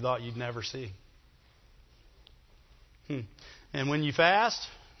that you thought you'd never see. And when you fast,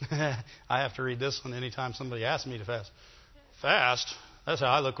 I have to read this one anytime somebody asks me to fast. Fast? That's how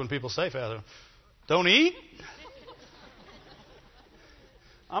I look when people say fast. Don't eat?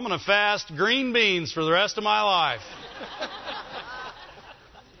 I'm going to fast green beans for the rest of my life.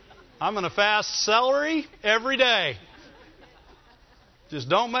 I'm going to fast celery every day. Just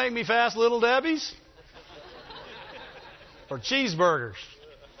don't make me fast Little Debbie's or cheeseburgers.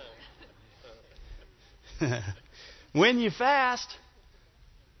 When you fast,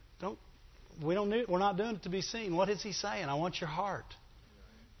 we're not doing it to be seen. What is he saying? I want your heart.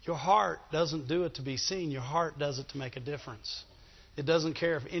 Your heart doesn't do it to be seen. Your heart does it to make a difference. It doesn't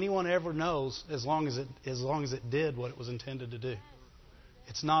care if anyone ever knows, as long as it did what it was intended to do.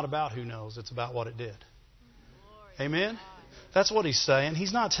 It's not about who knows. It's about what it did. Amen? That's what he's saying.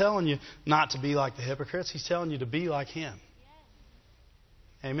 He's not telling you not to be like the hypocrites. He's telling you to be like him.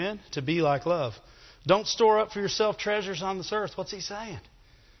 Amen? To be like love. Don't store up for yourself treasures on this earth. What's he saying?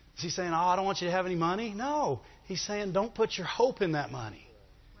 Is he saying, I don't want you to have any money? No. He's saying, don't put your hope in that money.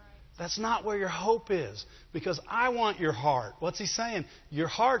 That's not where your hope is. Because I want your heart. What's he saying? Your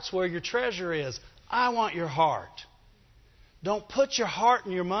heart's where your treasure is. I want your heart. Don't put your heart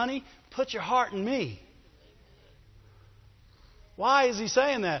in your money. Put your heart in me. Why is he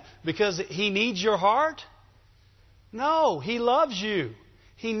saying that? Because he needs your heart? No, he loves you.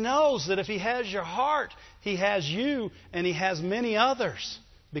 He knows that if he has your heart, he has you and he has many others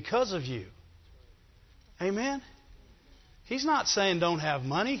because of you. Amen? He's not saying don't have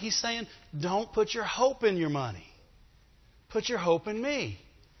money. He's saying don't put your hope in your money. Put your hope in me.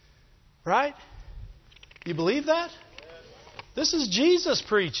 Right? You believe that? This is Jesus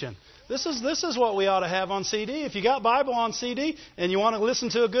preaching. This is what we ought to have on CD. If you got Bible on CD and you want to listen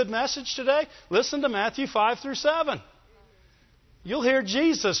to a good message today, listen to Matthew 5 through 7. You'll hear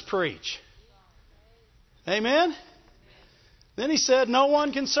Jesus preach. Amen? Then he said, no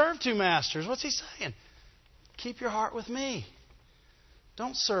one can serve two masters. What's he saying? Keep your heart with me.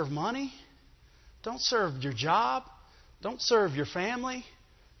 Don't serve money. Don't serve your job. Don't serve your family.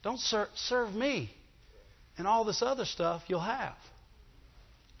 Don't serve me. And all this other stuff you'll have.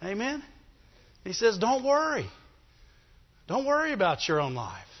 Amen? He says, don't worry. Don't worry about your own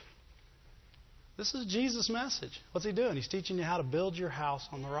life. This is Jesus' message. What's he doing? He's teaching you how to build your house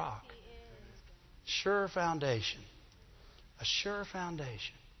on the rock. Sure foundation. A sure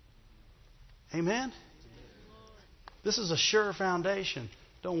foundation. Amen? This is a sure foundation.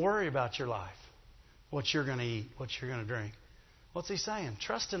 Don't worry about your life. What you're going to eat. What you're going to drink. What's he saying?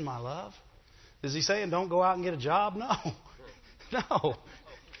 Trust in my love. Is he saying don't go out and get a job? No. No.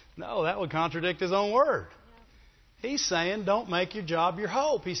 No, that would contradict his own word. He's saying don't make your job your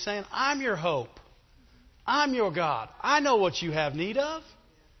hope. He's saying I'm your hope. I'm your God. I know what you have need of.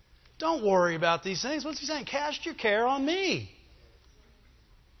 Don't worry about these things. What's he saying? Cast your care on me.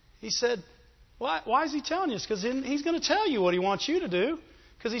 He said, why is he telling you this? Because he's going to tell you what he wants you to do.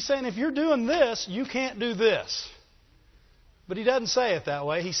 Because he's saying if you're doing this, you can't do this. But he doesn't say it that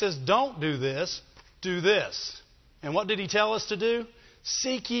way. He says, don't do this, do this. And what did he tell us to do?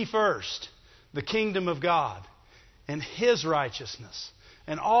 Seek ye first the kingdom of God and his righteousness.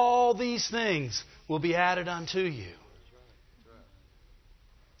 And all these things will be added unto you.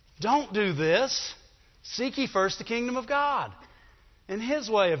 Don't do this. Seek ye first the kingdom of God and his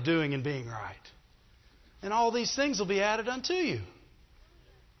way of doing and being right. And all these things will be added unto you.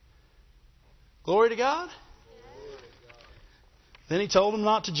 Glory to God. Then he told them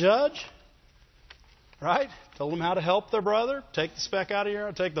not to judge. Right? Told them how to help their brother. Take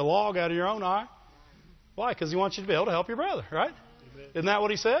the log out of your own eye. Why? Because he wants you to be able to help your brother. Right? Amen. Isn't that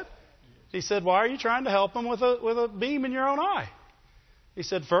what he said? He said, why are you trying to help him with a beam in your own eye? He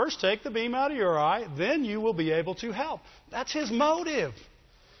said, first take the beam out of your eye, then you will be able to help. That's his motive.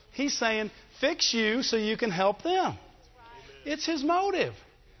 He's saying, fix you so you can help them. It's his motive.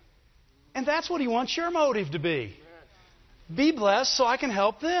 And that's what he wants your motive to be. Be blessed so I can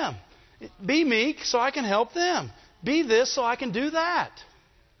help them. Be meek so I can help them. Be this so I can do that.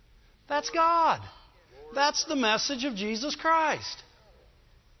 That's God. That's the message of Jesus Christ.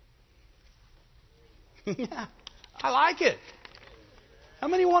 I like it. How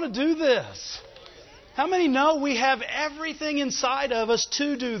many want to do this? How many know we have everything inside of us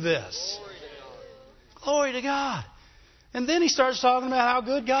to do this? Glory to God. And then he starts talking about how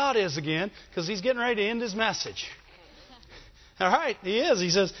good God is again, because he's getting ready to end his message. All right, he is.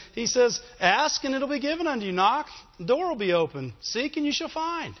 He says, ask and it'll be given unto you. Knock, the door will be open. Seek and you shall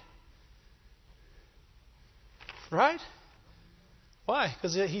find. Right? Why?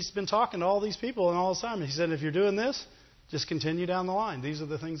 Because he's been talking to all these people and all the time. He said, if you're doing this, just continue down the line. These are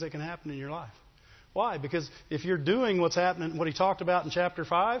the things that can happen in your life. Why? Because if you're doing what's happening, what he talked about in chapter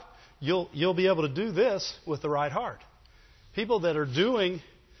 5, you'll be able to do this with the right heart. People that are doing,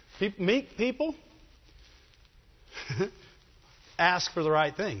 meek people, ask for the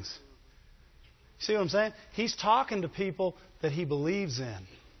right things. See what I'm saying? He's talking to people that he believes in.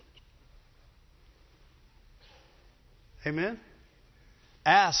 Amen?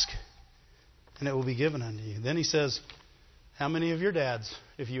 Ask, and it will be given unto you. Then he says, how many of your dads,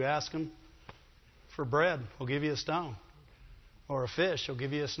 if you ask them for bread, will give you a stone? Or a fish, will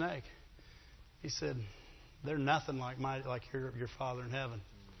give you a snake? He said, they're nothing like your Father in heaven.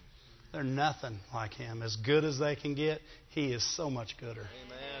 They're nothing like Him. As good as they can get, He is so much gooder.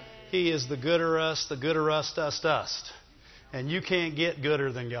 Amen. He is the gooder us, us. And you can't get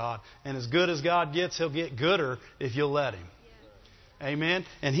gooder than God. And as good as God gets, He'll get gooder if you'll let Him. Amen?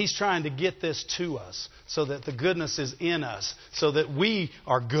 And He's trying to get this to us so that the goodness is in us, so that we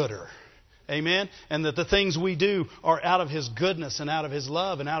are gooder. Amen? And that the things we do are out of His goodness and out of His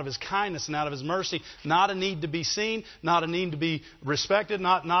love and out of His kindness and out of His mercy. Not a need to be seen, not a need to be respected,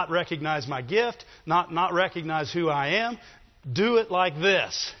 not recognize my gift, not recognize who I am. Do it like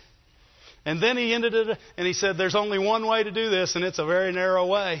this. And then he ended it and he said, there's only one way to do this, and it's a very narrow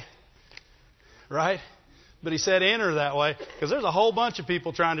way. Right? But he said, enter that way, because there's a whole bunch of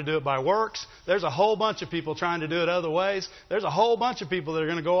people trying to do it by works. There's a whole bunch of people trying to do it other ways. There's a whole bunch of people that are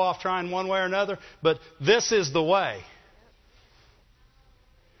going to go off trying one way or another. But this is the way.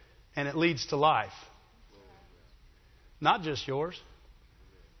 And it leads to life. Not just yours.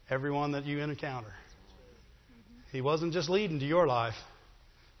 Everyone that you encounter. He wasn't just leading to your life.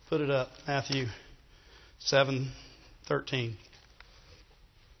 Put it up. Matthew 7:13.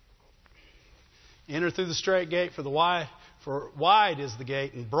 Enter through the straight gate, for wide is the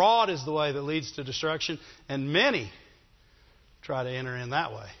gate, and broad is the way that leads to destruction, and many try to enter in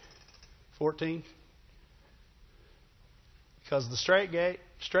that way. 14. Because the straight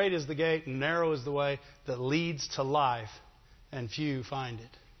is the gate, and narrow is the way that leads to life, and few find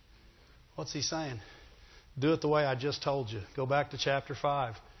it. What's he saying? Do it the way I just told you. Go back to chapter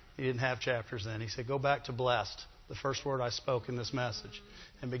 5. He didn't have chapters then. He said, go back to blessed, the first word I spoke in this message,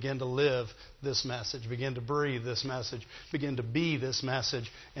 and begin to live this message, begin to breathe this message, begin to be this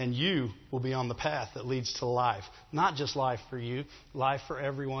message, and you will be on the path that leads to life. Not just life for you, life for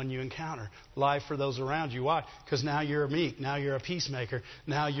everyone you encounter, life for those around you. Why? Because now you're meek, now you're a peacemaker,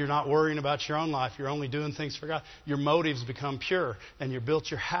 now you're not worrying about your own life, you're only doing things for God. Your motives become pure, and you built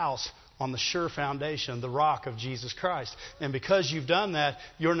your house on the sure foundation, the rock of Jesus Christ. And because you've done that,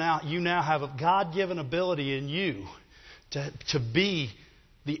 you now have a God-given ability in you to be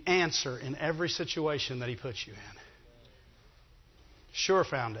the answer in every situation that He puts you in. Sure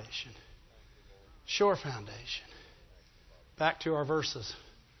foundation. Sure foundation. Back to our verses.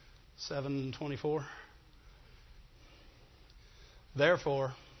 7:24.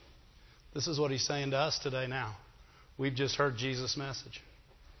 Therefore, this is what He's saying to us today now. We've just heard Jesus' message.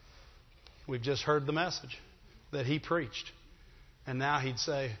 We've just heard the message that He preached. And now He'd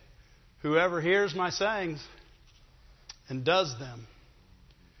say, whoever hears my sayings and does them,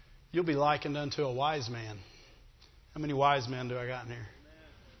 you'll be likened unto a wise man. How many wise men do I got in here?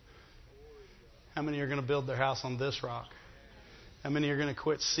 How many are going to build their house on this rock? How many are going to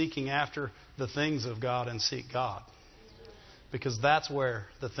quit seeking after the things of God and seek God? Because that's where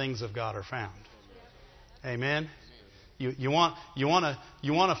the things of God are found. Amen? You want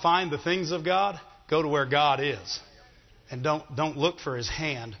to find the things of God? Go to where God is. And don't look for His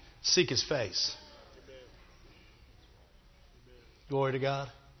hand. Seek His face. Glory to God.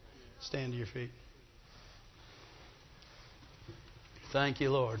 Stand to your feet. Thank you,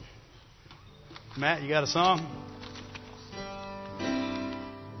 Lord. Matt, you got a song?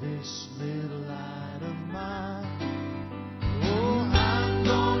 This little light of mine, oh, I'm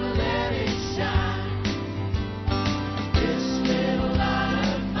gonna let it shine. This little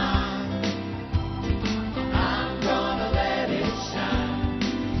light of mine, I'm gonna let it shine.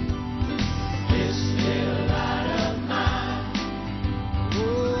 This little light of mine,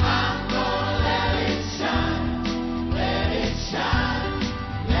 oh, I'm gonna let it shine. Let it shine,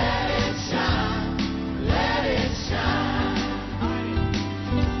 let it shine, let it shine.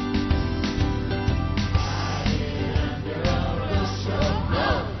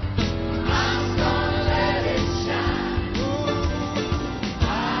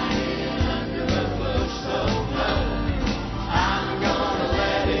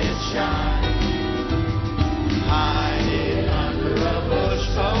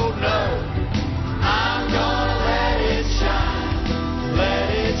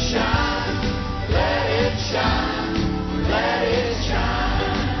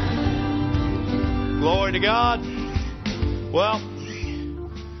 God. Well,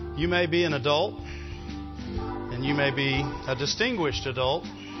 you may be an adult, and you may be a distinguished adult,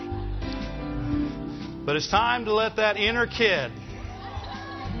 but it's time to let that inner kid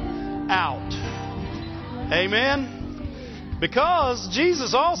out. Amen? Because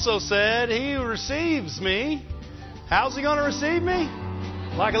Jesus also said, he who receives me, how's he going to receive me?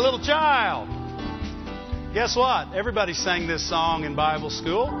 Like a little child. Guess what? Everybody sang this song in Bible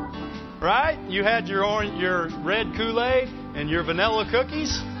school, right? You had your red Kool-Aid and your vanilla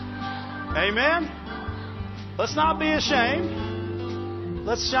cookies. Amen? Let's not be ashamed.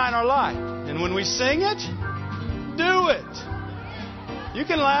 Let's shine our light. And when we sing it, do it. You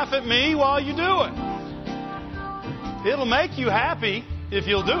can laugh at me while you do it. It'll make you happy if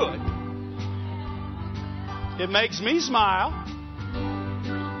you'll do it. It makes me smile.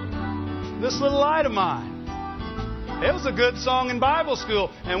 This little light of mine. It was a good song in Bible school,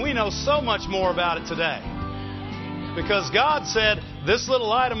 and we know so much more about it today. Because God said, this little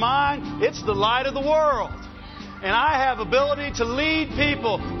light of mine, it's the light of the world. And I have ability to lead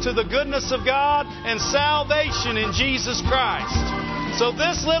people to the goodness of God and salvation in Jesus Christ. So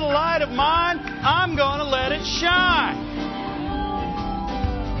this little light of mine, I'm going to let it shine.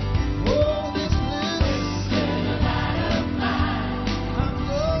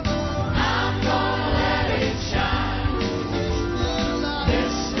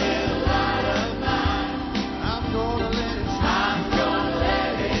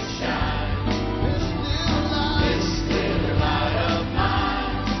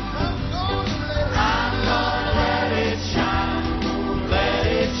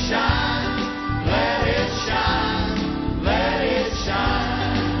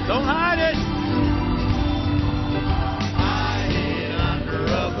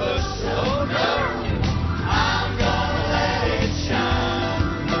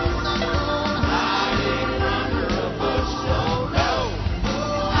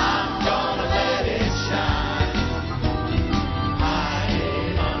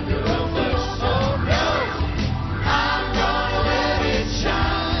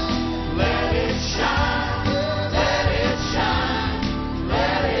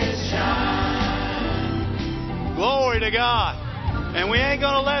 God. And we ain't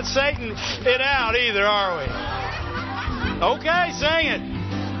going to let Satan it out either, are we? Okay, sing it.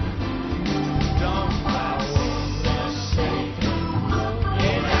 Don't let Satan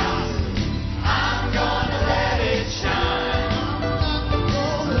it out. I'm going to let it shine.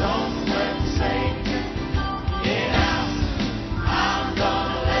 Don't let Satan it out. I'm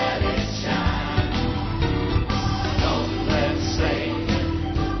going to let it shine. Don't let Satan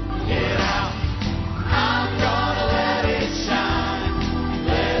it out. I'm going to let it shine.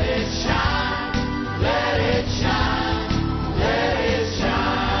 Let it shine. Let it shine. Let it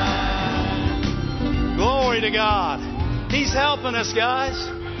shine. Glory to God. He's helping us, guys.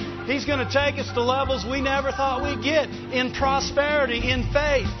 He's going to take us to levels we never thought we'd get in prosperity, in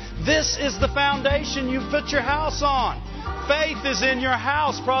faith. This is the foundation you put your house on. Faith is in your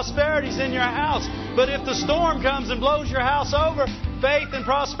house. Prosperity is in your house. But if the storm comes and blows your house over, faith and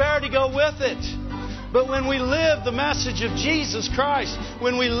prosperity go with it. But when we live the message of Jesus Christ,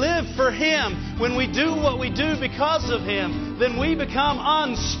 when we live for Him, when we do what we do because of Him, then we become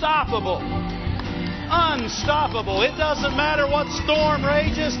unstoppable. Unstoppable. It doesn't matter what storm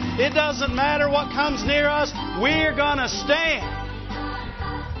rages. It doesn't matter what comes near us. We're going to stand.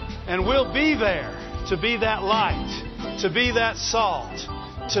 And we'll be there to be that light, to be that salt,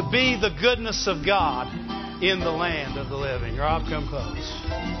 to be the goodness of God in the land of the living. Rob, come close.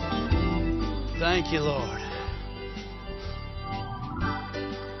 Thank you, Lord.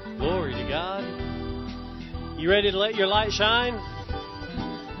 Glory to God. You ready to let your light shine?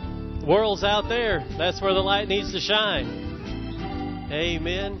 The world's out there. That's where the light needs to shine.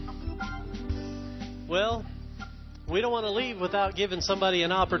 Amen. Well, we don't want to leave without giving somebody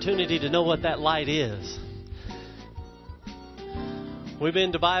an opportunity to know what that light is. We've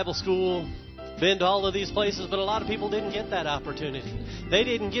been to Bible school, been to all of these places, but a lot of people didn't get that opportunity. They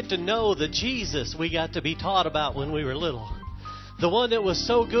didn't get to know the Jesus we got to be taught about when we were little. The one that was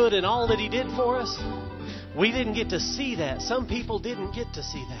so good in all that He did for us. We didn't get to see that. Some people didn't get to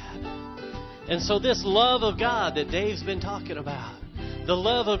see that. And so this love of God that Dave's been talking about, the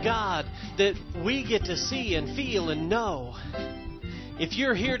love of God that we get to see and feel and know. If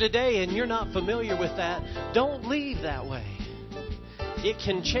you're here today and you're not familiar with that, don't leave that way. It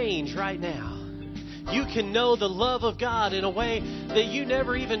can change right now. You can know the love of God in a way that you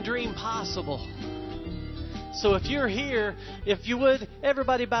never even dreamed possible. So if you're here, if you would,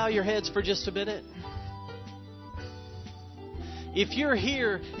 everybody bow your heads for just a minute. If you're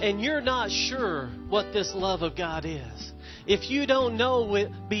here and you're not sure what this love of God is, if you don't know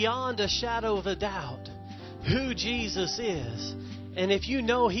beyond a shadow of a doubt who Jesus is, and if you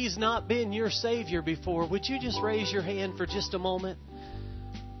know He's not been your Savior before, would you just raise your hand for just a moment?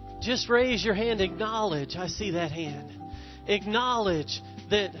 Just raise your hand. Acknowledge. I see that hand. Acknowledge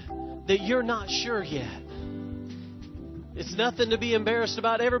that you're not sure yet. It's nothing to be embarrassed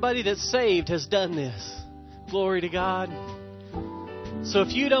about. Everybody that's saved has done this. Glory to God. So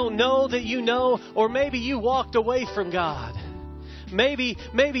if you don't know that you know, or maybe you walked away from God. Maybe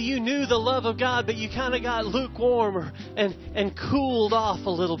you knew the love of God, but you kind of got lukewarm and cooled off a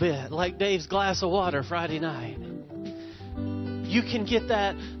little bit, like Dave's glass of water Friday night. You can get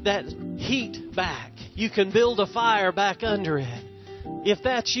that heat back. You can build a fire back under it. If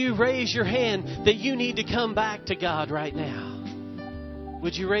that's you, raise your hand that you need to come back to God right now.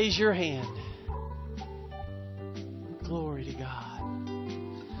 Would you raise your hand? Glory to God.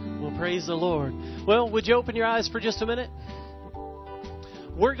 Well, praise the Lord. Well, would you open your eyes for just a minute?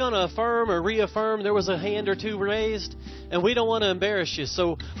 We're going to affirm or reaffirm. There was a hand or two raised, and we don't want to embarrass you.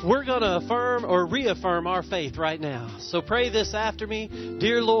 So we're going to affirm or reaffirm our faith right now. So pray this after me.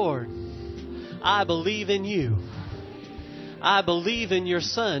 Dear Lord, I believe in you. I believe in your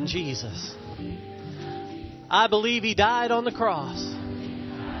Son, Jesus. I believe He died on the cross.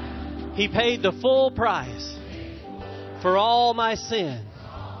 He paid the full price for all my sin.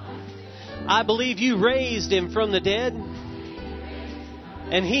 I believe you raised Him from the dead,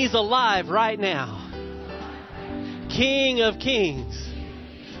 and He's alive right now. King of kings,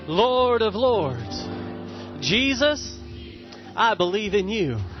 Lord of lords. Jesus, I believe in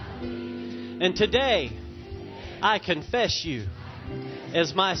you. And today, I confess you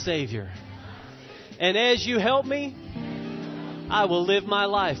as my Savior. And as you help me, I will live my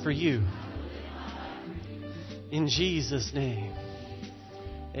life for you. In Jesus' name,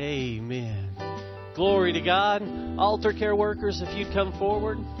 amen. Glory to God. Altar care workers, if you'd come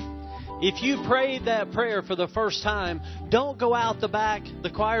forward. If you prayed that prayer for the first time, don't go out the back. The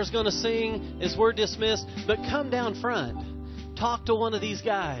choir's going to sing as we're dismissed, but come down front. Talk to one of these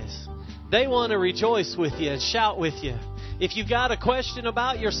guys. They want to rejoice with you and shout with you. If you've got a question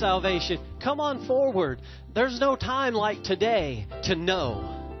about your salvation, come on forward. There's no time like today to know.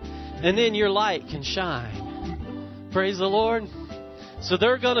 And then your light can shine. Praise the Lord. So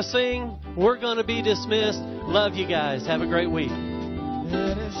they're going to sing. We're going to be dismissed. Love you guys. Have a great week.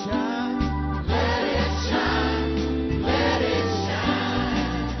 Let it shine.